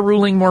apply the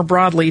ruling more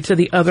broadly to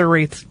the other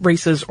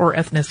races or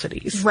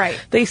ethnicities. Right.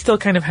 They still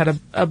kind of had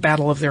a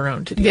battle of their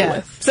own to deal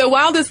with. So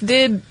while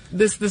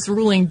this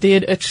ruling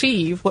did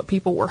achieve what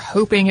people were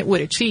hoping it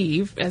would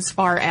achieve as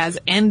far as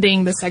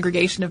ending the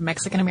segregation of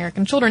Mexican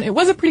American children, it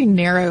was a pretty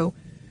narrow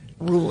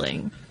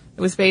ruling.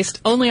 It was based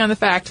only on the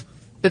fact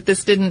that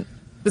this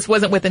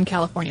wasn't within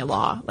California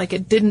law. Like,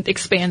 it didn't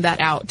expand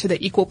that out to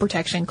the Equal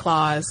Protection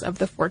Clause of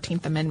the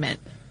 14th Amendment.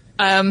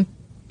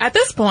 At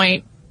this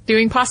point,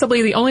 doing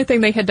possibly the only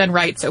thing they had done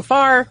right so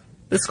far,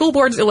 the school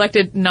boards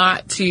elected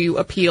not to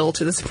appeal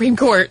to the Supreme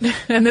Court.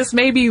 And this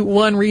may be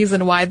one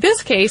reason why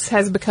this case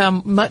has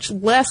become much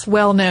less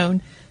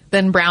well-known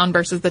than Brown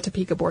versus the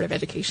Topeka Board of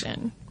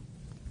Education.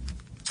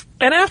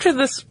 And after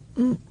this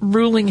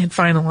ruling had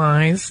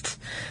finalized,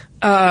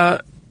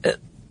 and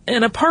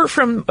apart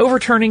from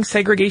overturning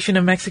segregation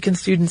of Mexican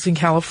students in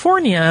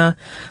California,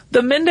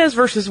 the Mendez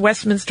versus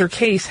Westminster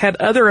case had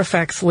other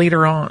effects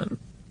later on.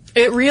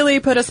 It really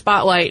put a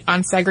spotlight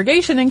on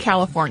segregation in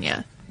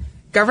California.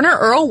 Governor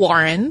Earl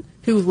Warren,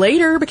 who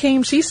later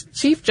became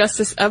Chief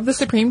Justice of the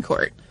Supreme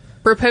Court,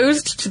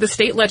 proposed to the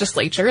state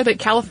legislature that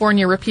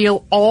California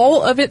repeal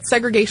all of its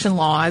segregation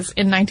laws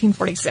in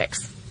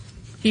 1946.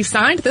 He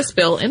signed this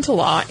bill into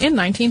law in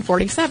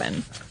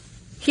 1947.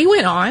 He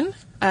went on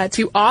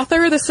to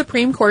author the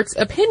Supreme Court's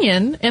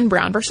opinion in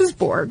Brown versus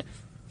Board,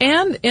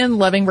 and in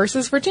Loving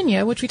versus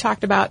Virginia, which we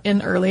talked about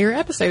in earlier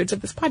episodes of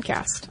this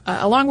podcast,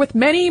 along with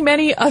many,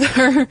 many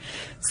other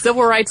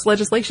civil rights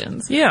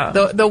legislations. Yeah.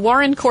 The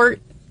Warren Court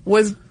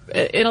was,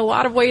 in a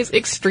lot of ways,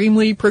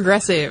 extremely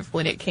progressive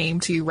when it came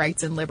to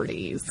rights and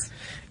liberties.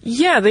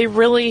 Yeah, they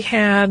really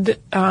had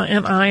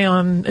an eye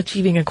on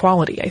achieving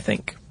equality, I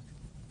think.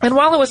 And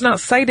while it was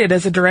not cited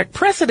as a direct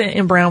precedent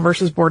in Brown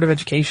versus Board of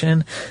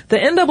Education, the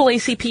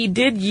NAACP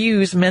did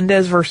use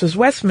Mendez versus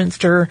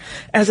Westminster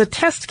as a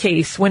test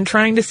case when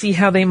trying to see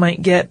how they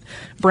might get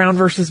Brown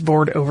versus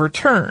Board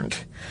overturned.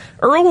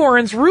 Earl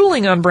Warren's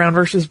ruling on Brown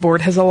versus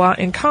Board has a lot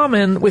in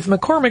common with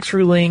McCormick's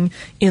ruling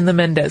in the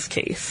Mendez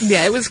case.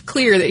 Yeah, it was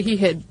clear that he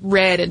had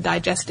read and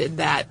digested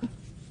that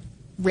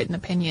written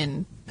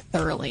opinion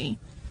thoroughly.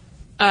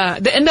 The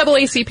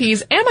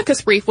NAACP's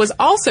amicus brief was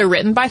also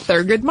written by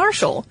Thurgood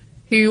Marshall,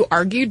 who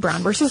argued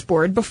Brown versus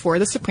Board before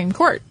the Supreme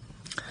Court.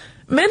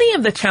 Many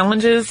of the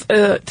challenges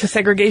to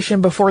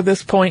segregation before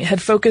this point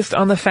had focused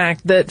on the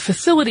fact that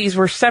facilities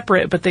were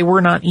separate, but they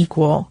were not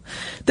equal.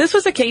 This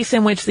was a case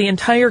in which the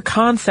entire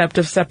concept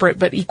of separate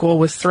but equal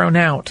was thrown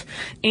out,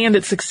 and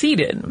it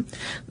succeeded.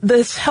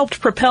 This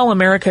helped propel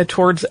America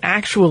towards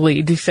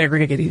actually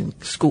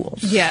desegregating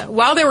schools. Yeah,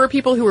 while there were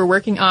people who were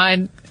working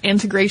on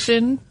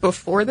integration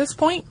before this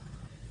point,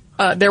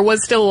 there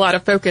was still a lot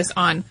of focus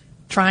on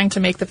trying to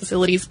make the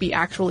facilities be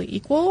actually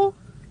equal.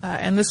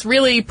 And this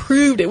really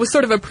proved, it was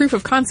sort of a proof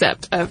of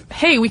concept of,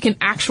 hey, we can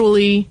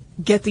actually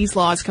get these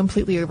laws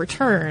completely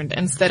overturned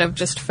instead of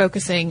just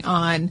focusing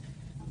on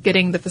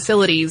getting the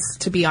facilities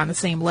to be on the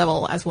same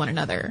level as one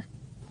another.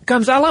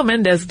 Gonzalo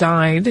Mendez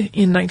died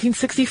in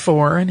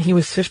 1964, and he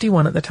was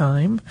 51 at the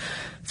time.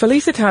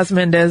 Felicitas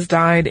Mendez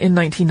died in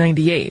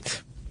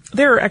 1998.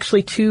 There are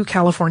actually 2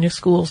 California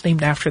schools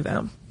named after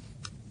them.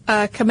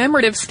 A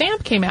commemorative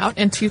stamp came out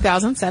in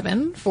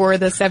 2007 for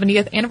the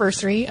 70th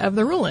anniversary of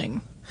the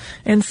ruling.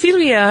 And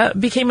Silvia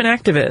became an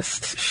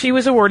activist. She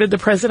was awarded the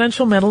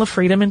Presidential Medal of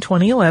Freedom in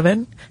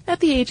 2011 at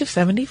the age of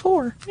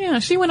 74. Yeah,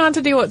 she went on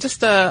to do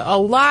just a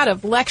lot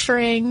of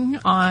lecturing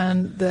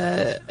on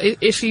the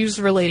issues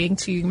relating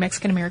to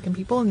Mexican American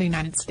people in the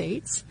United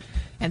States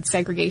and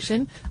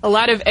segregation. A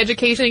lot of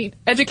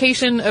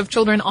education of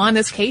children on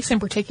this case in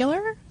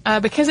particular,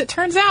 because it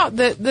turns out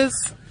that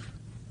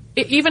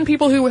even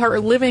people who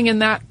are living in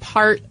that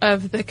part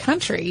of the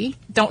country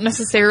don't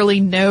necessarily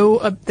know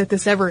that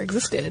this ever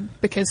existed,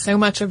 because so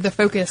much of the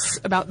focus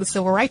about the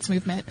civil rights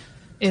movement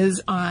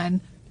is on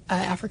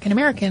African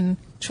American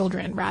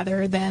children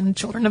rather than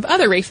children of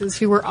other races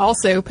who were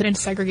also put into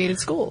segregated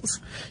schools.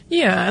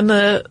 Yeah, and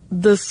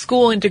the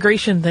school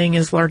integration thing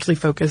is largely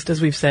focused,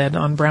 as we've said,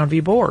 on Brown v.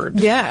 Board.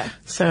 Yeah.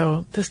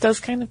 So this does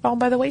kind of fall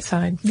by the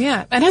wayside.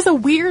 Yeah. And as a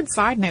weird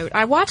side note,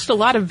 I watched a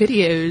lot of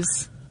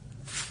videos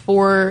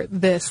for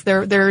this.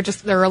 There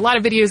are a lot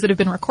of videos that have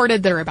been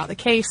recorded that are about the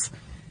case.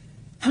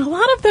 And a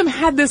lot of them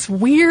had this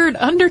weird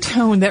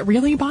undertone that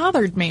really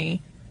bothered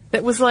me.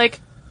 That was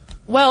like,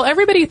 well,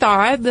 everybody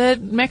thought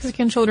that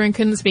Mexican children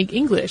couldn't speak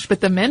English,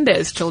 but the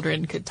Mendez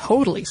children could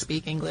totally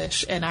speak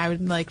English. And I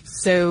would like,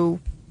 so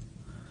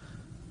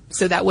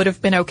that would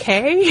have been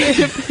okay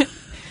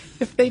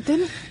if they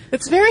didn't?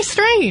 It's very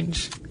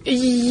strange.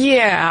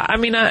 Yeah, I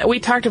mean, we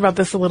talked about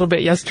this a little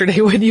bit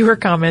yesterday when you were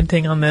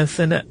commenting on this,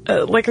 and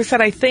like I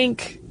said, I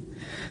think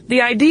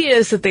the idea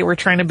is that they were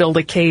trying to build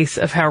a case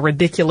of how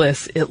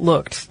ridiculous it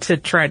looked to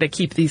try to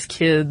keep these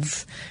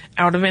kids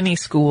out of any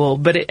school,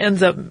 but it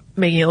ends up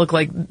making it look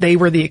like they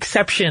were the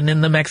exception in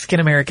the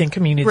Mexican-American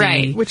community.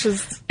 Right, which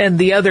is... And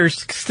the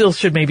others still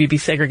should maybe be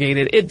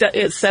segregated.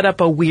 It set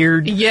up a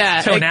weird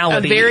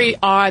tonality. A very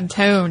odd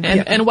tone.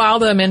 And while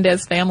the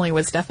Mendez family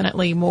was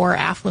definitely more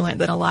affluent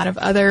than a lot of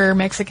other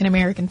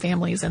Mexican-American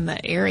families in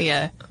the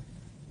area,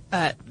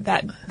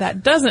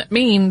 that doesn't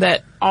mean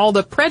that all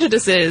the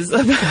prejudices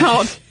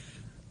about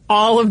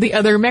all of the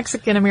other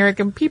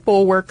Mexican-American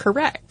people were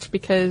correct,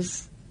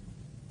 because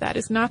that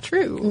is not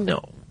true.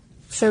 No.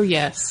 So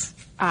yes,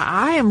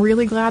 I am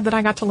really glad that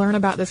I got to learn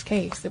about this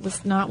case. It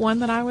was not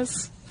one that I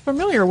was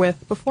familiar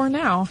with before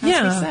now, as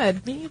we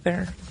said. Me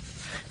either.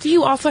 Do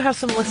you also have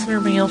some listener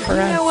mail for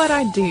us? You know what,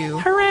 I do.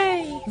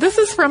 Hooray! This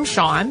is from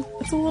Sean.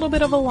 It's a little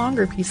bit of a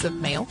longer piece of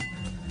mail.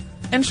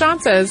 And Sean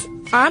says,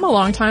 I'm a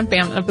longtime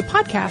fan of the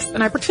podcast,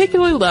 and I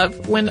particularly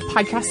love when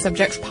podcast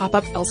subjects pop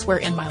up elsewhere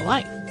in my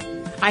life.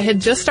 I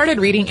had just started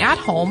reading At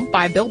Home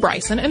by Bill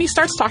Bryson, and he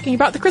starts talking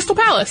about the Crystal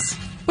Palace,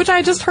 which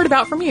I just heard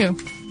about from you.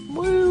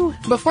 Woo!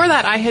 Before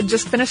that, I had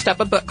just finished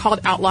up a book called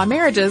Outlaw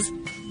Marriages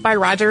by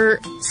Roger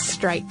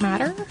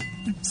Streitmatter.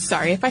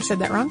 Sorry if I said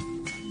that wrong.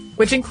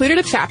 Which included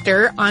a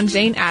chapter on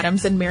Jane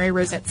Addams and Mary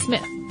Rosette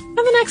Smith. And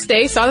the next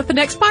day, saw that the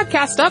next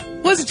podcast up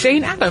was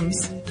Jane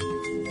Addams.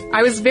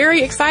 I was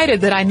very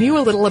excited that I knew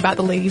a little about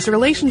the ladies'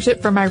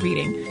 relationship from my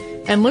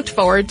reading, and looked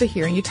forward to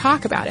hearing you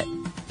talk about it.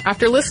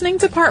 After listening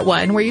to part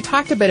 1, where you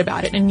talked a bit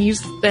about it and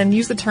used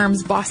the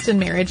terms Boston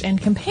marriage and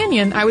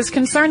companion, I was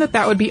concerned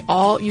that would be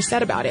all you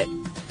said about it.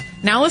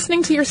 Now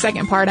listening to your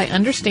second part, I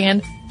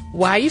understand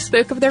why you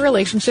spoke of their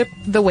relationship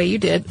the way you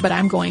did, but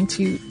I'm going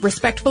to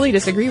respectfully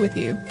disagree with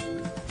you.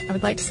 I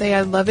would like to say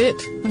I love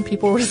it when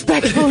people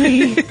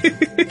respectfully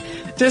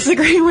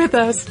disagree with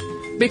us,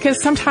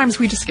 because sometimes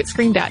we just get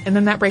screamed at, and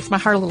then that breaks my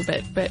heart a little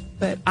bit,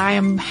 but I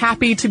am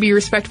happy to be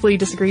respectfully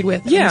disagreed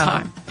with any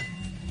time.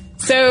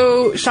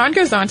 So, Sean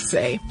goes on to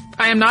say,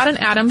 I am not an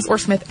Addams or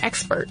Smith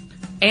expert.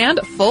 And,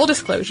 full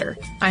disclosure,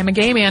 I am a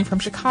gay man from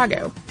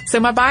Chicago,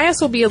 so my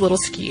bias will be a little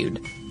skewed.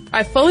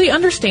 I fully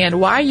understand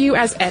why you,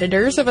 as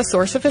editors of a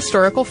source of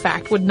historical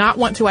fact, would not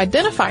want to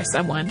identify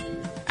someone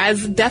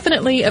as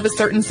definitely of a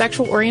certain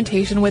sexual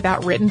orientation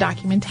without written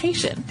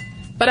documentation.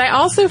 But I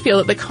also feel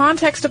that the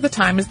context of the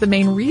time is the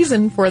main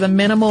reason for the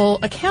minimal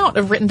account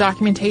of written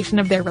documentation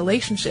of their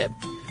relationship.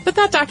 But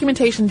that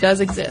documentation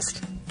does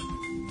exist.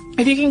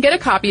 If you can get a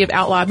copy of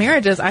Outlaw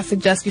Marriages, I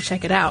suggest you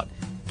check it out.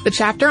 The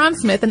chapter on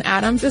Smith and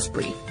Addams is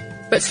brief,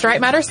 but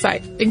Streitmatter's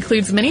site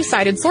includes many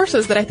cited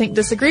sources that I think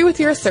disagree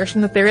with your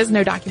assertion that there is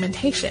no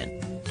documentation.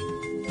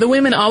 The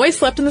women always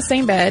slept in the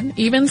same bed,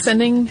 even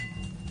sending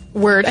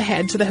word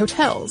ahead to the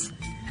hotels.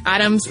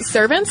 Addams'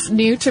 servants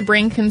knew to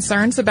bring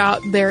concerns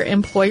about their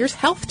employer's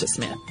health to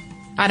Smith.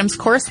 Addams'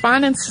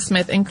 correspondence to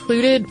Smith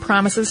included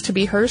promises to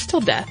be hers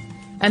till death,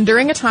 and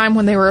during a time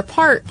when they were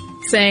apart,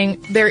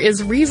 saying, there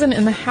is reason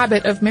in the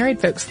habit of married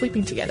folks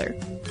sleeping together.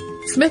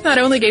 Smith not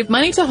only gave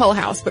money to Hull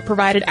House, but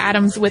provided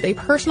Addams with a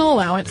personal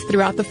allowance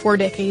throughout the 4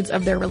 decades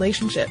of their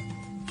relationship.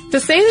 To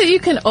say that you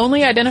can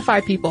only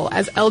identify people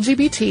as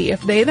LGBT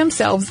if they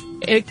themselves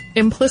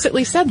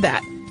implicitly said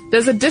that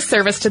does a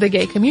disservice to the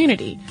gay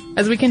community,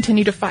 as we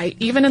continue to fight,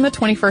 even in the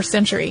 21st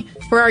century,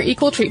 for our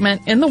equal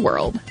treatment in the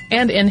world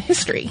and in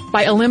history,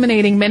 by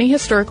eliminating many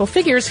historical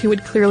figures who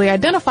would clearly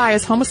identify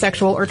as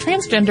homosexual or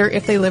transgender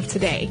if they lived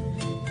today.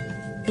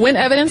 When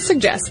evidence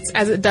suggests,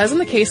 as it does in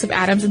the case of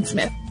Addams and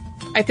Smith,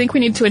 I think we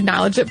need to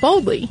acknowledge it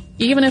boldly,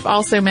 even if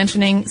also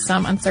mentioning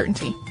some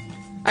uncertainty.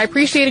 I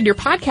appreciated your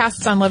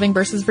podcasts on Loving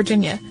versus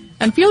Virginia,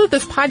 and feel that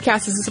this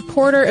podcast is a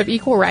supporter of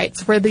equal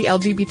rights for the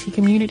LGBT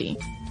community.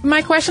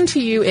 My question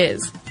to you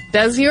is,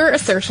 does your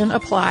assertion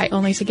apply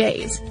only to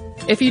gays?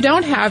 If you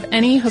don't have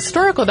any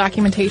historical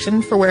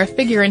documentation for where a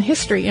figure in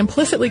history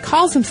implicitly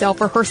calls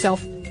himself or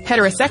herself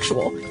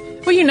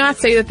heterosexual, will you not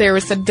say that there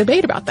was a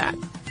debate about that?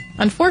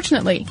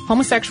 Unfortunately,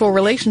 homosexual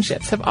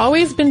relationships have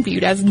always been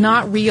viewed as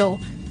not real,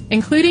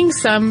 including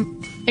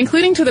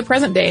to the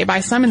present day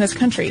by some in this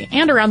country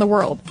and around the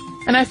world.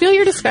 And I feel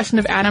your discussion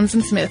of Addams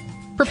and Smith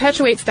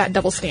perpetuates that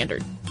double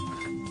standard.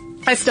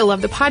 I still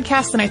love the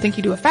podcast and I think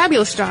you do a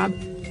fabulous job,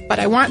 but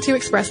I want to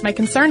express my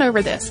concern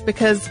over this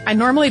because I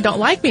normally don't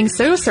like being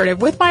so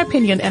assertive with my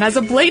opinion, and as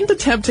a blatant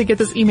attempt to get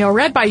this email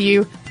read by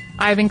you,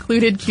 I've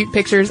included cute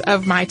pictures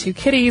of my 2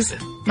 kitties,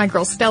 my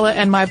girl Stella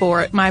and my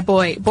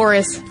boy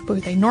Boris,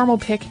 both a normal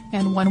pic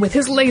and one with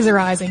his laser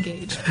eyes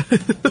engaged.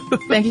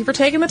 Thank you for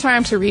taking the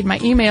time to read my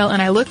email, and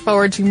I look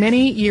forward to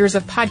many years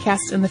of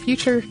podcasts in the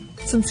future.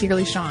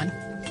 Sincerely, Sean.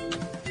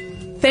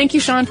 Thank you,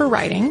 Sean, for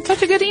writing.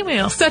 Such a good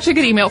email. Such a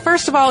good email.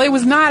 First of all, it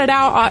was not at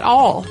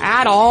all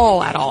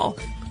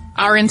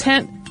our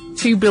intent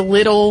to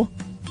belittle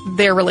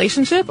their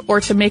relationship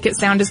or to make it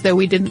sound as though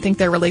we didn't think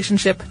their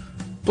relationship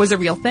was a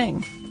real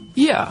thing.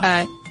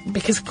 Yeah.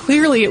 Because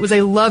clearly it was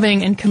a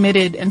loving and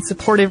committed and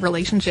supportive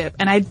relationship.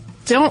 And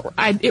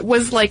it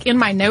was like in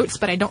my notes,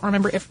 but I don't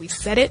remember if we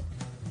said it,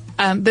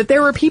 that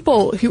there were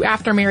people who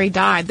after Mary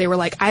died, they were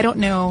like, I don't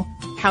know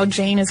how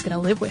Jane is going to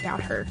live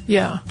without her.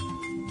 Yeah.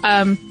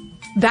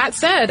 That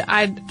said,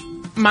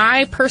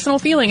 my personal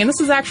feeling, and this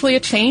is actually a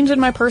change in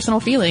my personal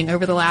feeling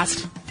over the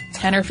last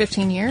 10 or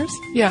 15 years.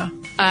 Yeah.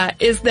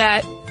 Is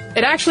that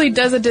it actually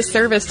does a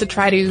disservice to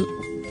try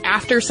to,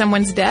 after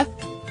someone's death,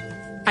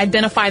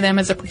 identify them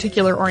as a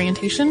particular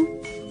orientation,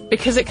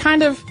 because it's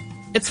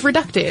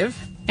reductive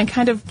and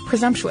kind of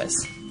presumptuous.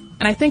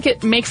 And I think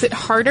it makes it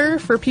harder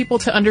for people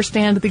to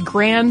understand the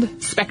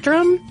grand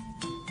spectrum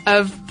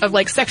of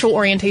like sexual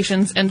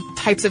orientations and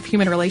types of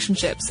human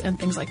relationships and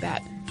things like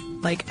that.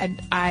 Like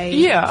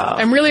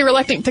I'm really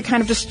reluctant to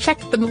kind of just check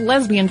the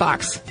lesbian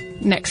box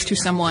next to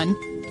someone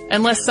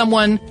unless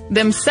someone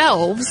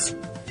themselves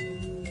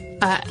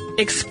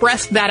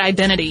expressed that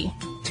identity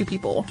to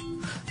people.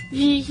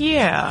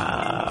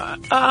 Yeah.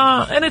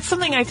 And it's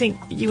something I think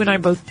you and I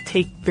both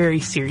take very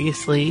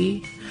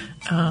seriously.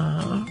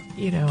 I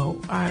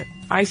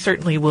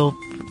certainly will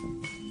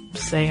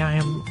say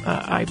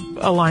I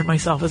align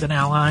myself as an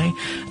ally.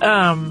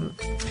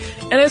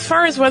 And as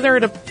far as whether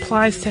it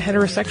applies to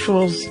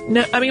heterosexuals,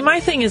 no, I mean, my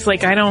thing is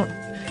like, I don't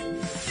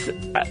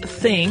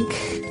think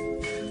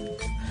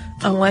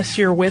unless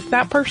you're with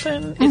that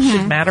person, it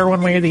should matter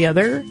one way or the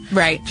other.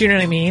 Right. Do you know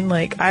what I mean?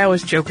 Like, I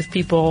always joke with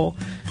people,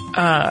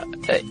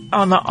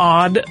 on the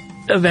odd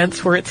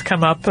events where it's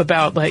come up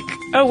about like,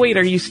 oh wait,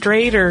 are you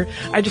straight? Or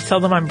I just tell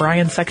them I'm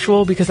Brian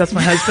Sexual because that's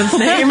my husband's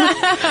name.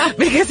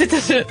 Because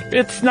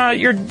it's not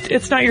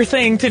your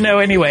thing to know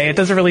anyway. It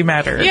doesn't really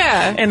matter.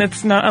 Yeah. And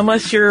it's not,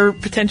 unless you're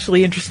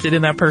potentially interested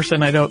in that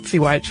person, I don't see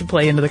why it should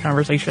play into the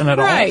conversation at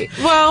all. Right.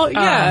 Well,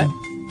 yeah.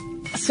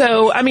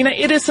 So, I mean,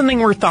 it is something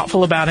we're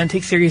thoughtful about and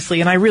take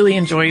seriously, and I really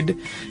enjoyed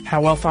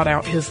how well thought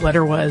out his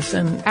letter was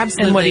and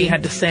what he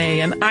had to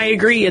say. And I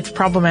agree it's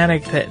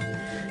problematic that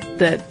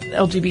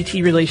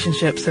LGBT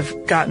relationships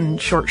have gotten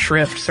short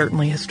shrift,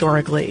 certainly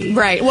historically.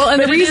 Right. Well, and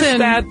but the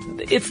reason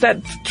it's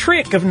that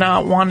trick of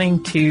not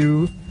wanting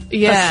to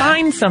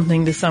assign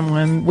something to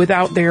someone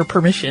without their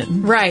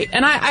permission. Right.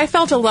 And I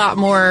felt a lot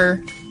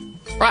more,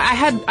 I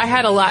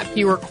had a lot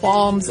fewer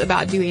qualms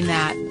about doing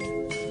that,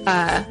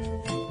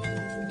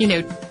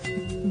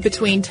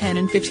 between 10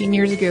 and 15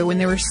 years ago when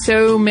there were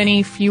so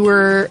many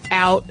fewer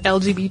out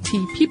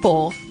LGBT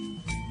people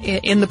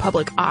in the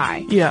public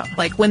eye. Yeah.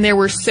 Like when there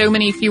were so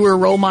many fewer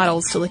role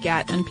models to look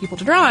at and people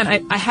to draw on,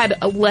 I had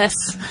a less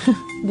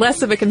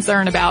of a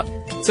concern about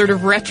sort of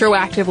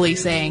retroactively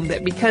saying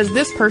that because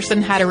this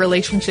person had a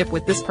relationship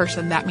with this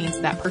person, that means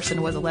that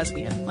person was a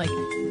lesbian. Like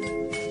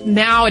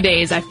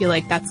nowadays, I feel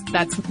like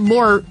that's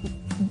more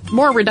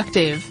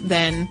reductive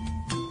than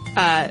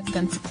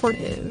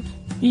supportive.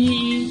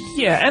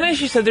 Yeah, and as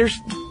you said, there's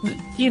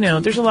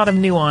a lot of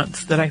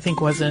nuance that I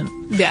think wasn't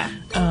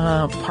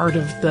part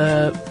of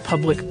the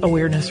public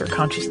awareness or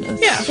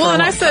consciousness. Yeah, well,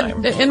 and I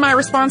said in my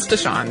response to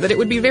Sean that it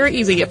would be very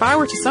easy if I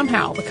were to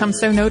somehow become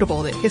so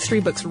notable that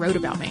history books wrote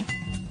about me.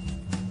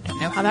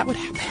 Don't know how that would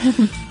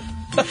happen.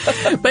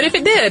 But if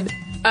it did,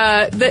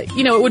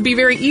 it would be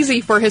very easy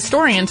for a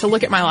historian to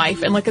look at my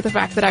life and look at the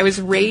fact that I was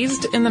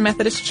raised in the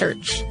Methodist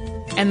Church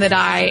and that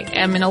I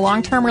am in a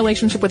long-term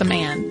relationship with a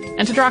man,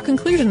 and to draw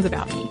conclusions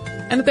about me.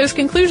 And that those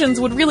conclusions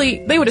would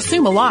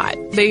assume a lot.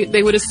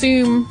 They would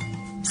assume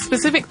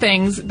specific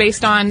things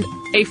based on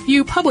a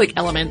few public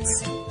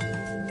elements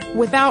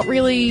without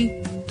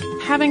really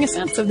having a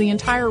sense of the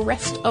entire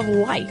rest of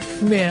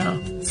life. Yeah.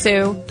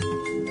 So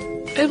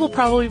it will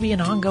probably be an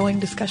ongoing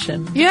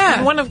discussion. Yeah.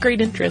 And one of great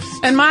interest.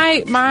 And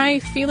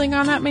my feeling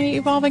on that may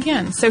evolve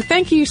again. So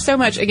thank you so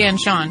much again,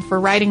 Sean, for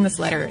writing this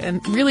letter.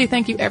 And really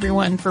thank you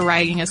everyone for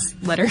writing us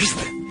letters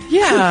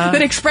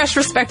that express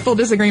respectful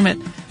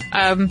disagreement.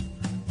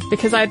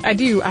 Because I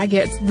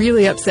get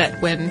really upset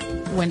when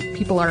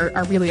people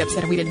are really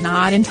upset and we did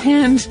not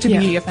intend to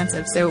be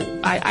offensive.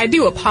 So I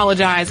do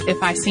apologize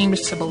if I seemed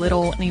to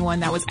belittle anyone.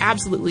 That was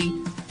absolutely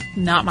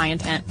not my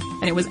intent.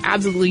 And it was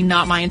absolutely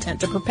not my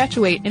intent to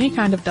perpetuate any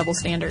kind of double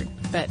standard.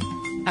 But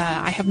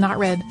I have not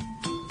read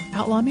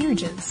Outlaw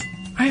Marriages.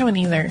 I haven't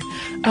either.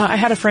 I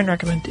had a friend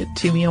recommend it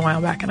to me a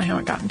while back, and I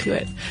haven't gotten to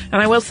it.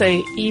 And I will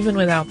say, even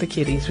without the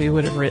kitties, we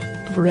would have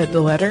read the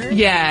letter.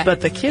 Yeah.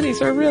 But the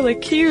kitties are really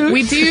cute.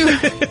 We do.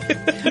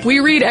 We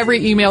read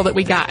every email that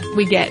we get,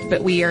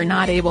 but we are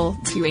not able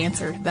to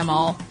answer them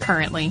all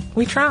currently.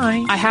 We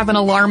try. I have an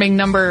alarming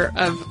number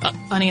of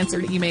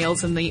unanswered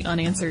emails in the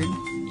unanswered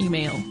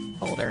email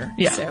folder.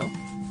 Yeah. So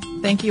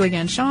thank you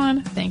again,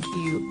 Sean. Thank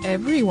you,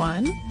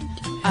 everyone.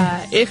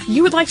 If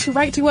you would like to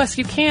write to us,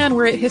 you can.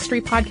 We're at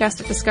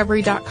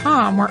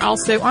historypodcast@discovery.com. We're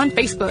also on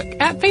Facebook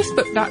at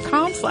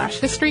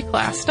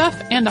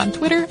facebook.com/historyclassstuff and on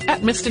Twitter at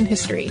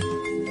missedinhistory.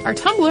 Our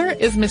Tumblr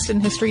is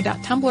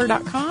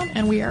missedinhistory.tumblr.com,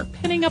 and we are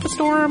pinning up a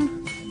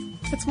storm.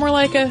 It's more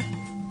like a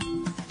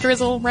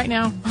drizzle right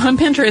now on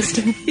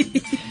Pinterest.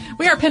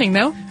 We are pinning,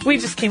 though. We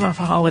just came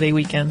off a holiday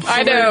weekend. So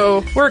I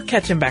know. We're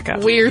catching back up.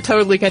 We're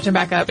totally catching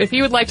back up. If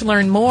you would like to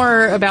learn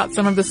more about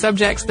some of the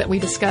subjects that we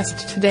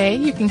discussed today,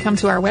 you can come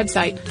to our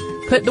website.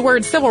 Put the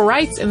word civil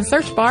rights in the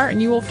search bar,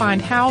 and you will find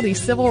how the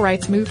civil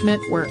rights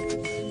movement worked.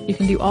 You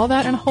can do all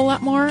that and a whole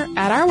lot more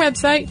at our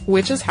website,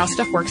 which is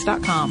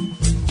howstuffworks.com.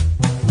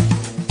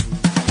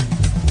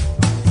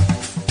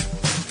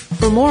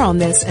 For more on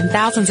this and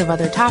thousands of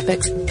other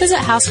topics, visit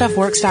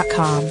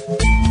howstuffworks.com.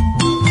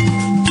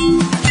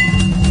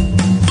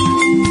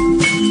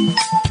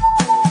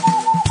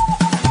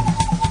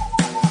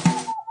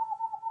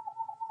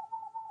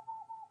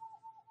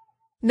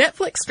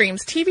 Netflix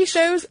streams TV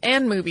shows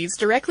and movies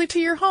directly to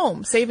your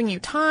home, saving you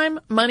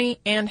time, money,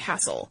 and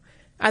hassle.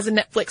 As a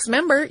Netflix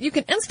member, you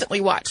can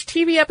instantly watch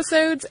TV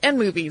episodes and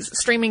movies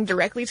streaming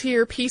directly to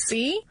your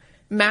PC,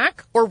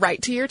 Mac, or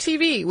right to your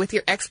TV with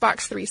your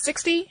Xbox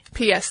 360,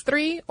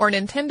 PS3, or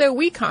Nintendo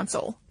Wii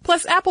console,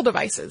 plus Apple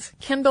devices,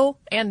 Kindle,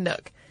 and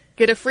Nook.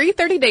 Get a free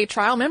 30-day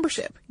trial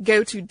membership.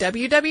 Go to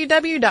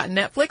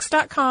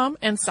www.netflix.com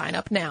and sign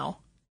up now.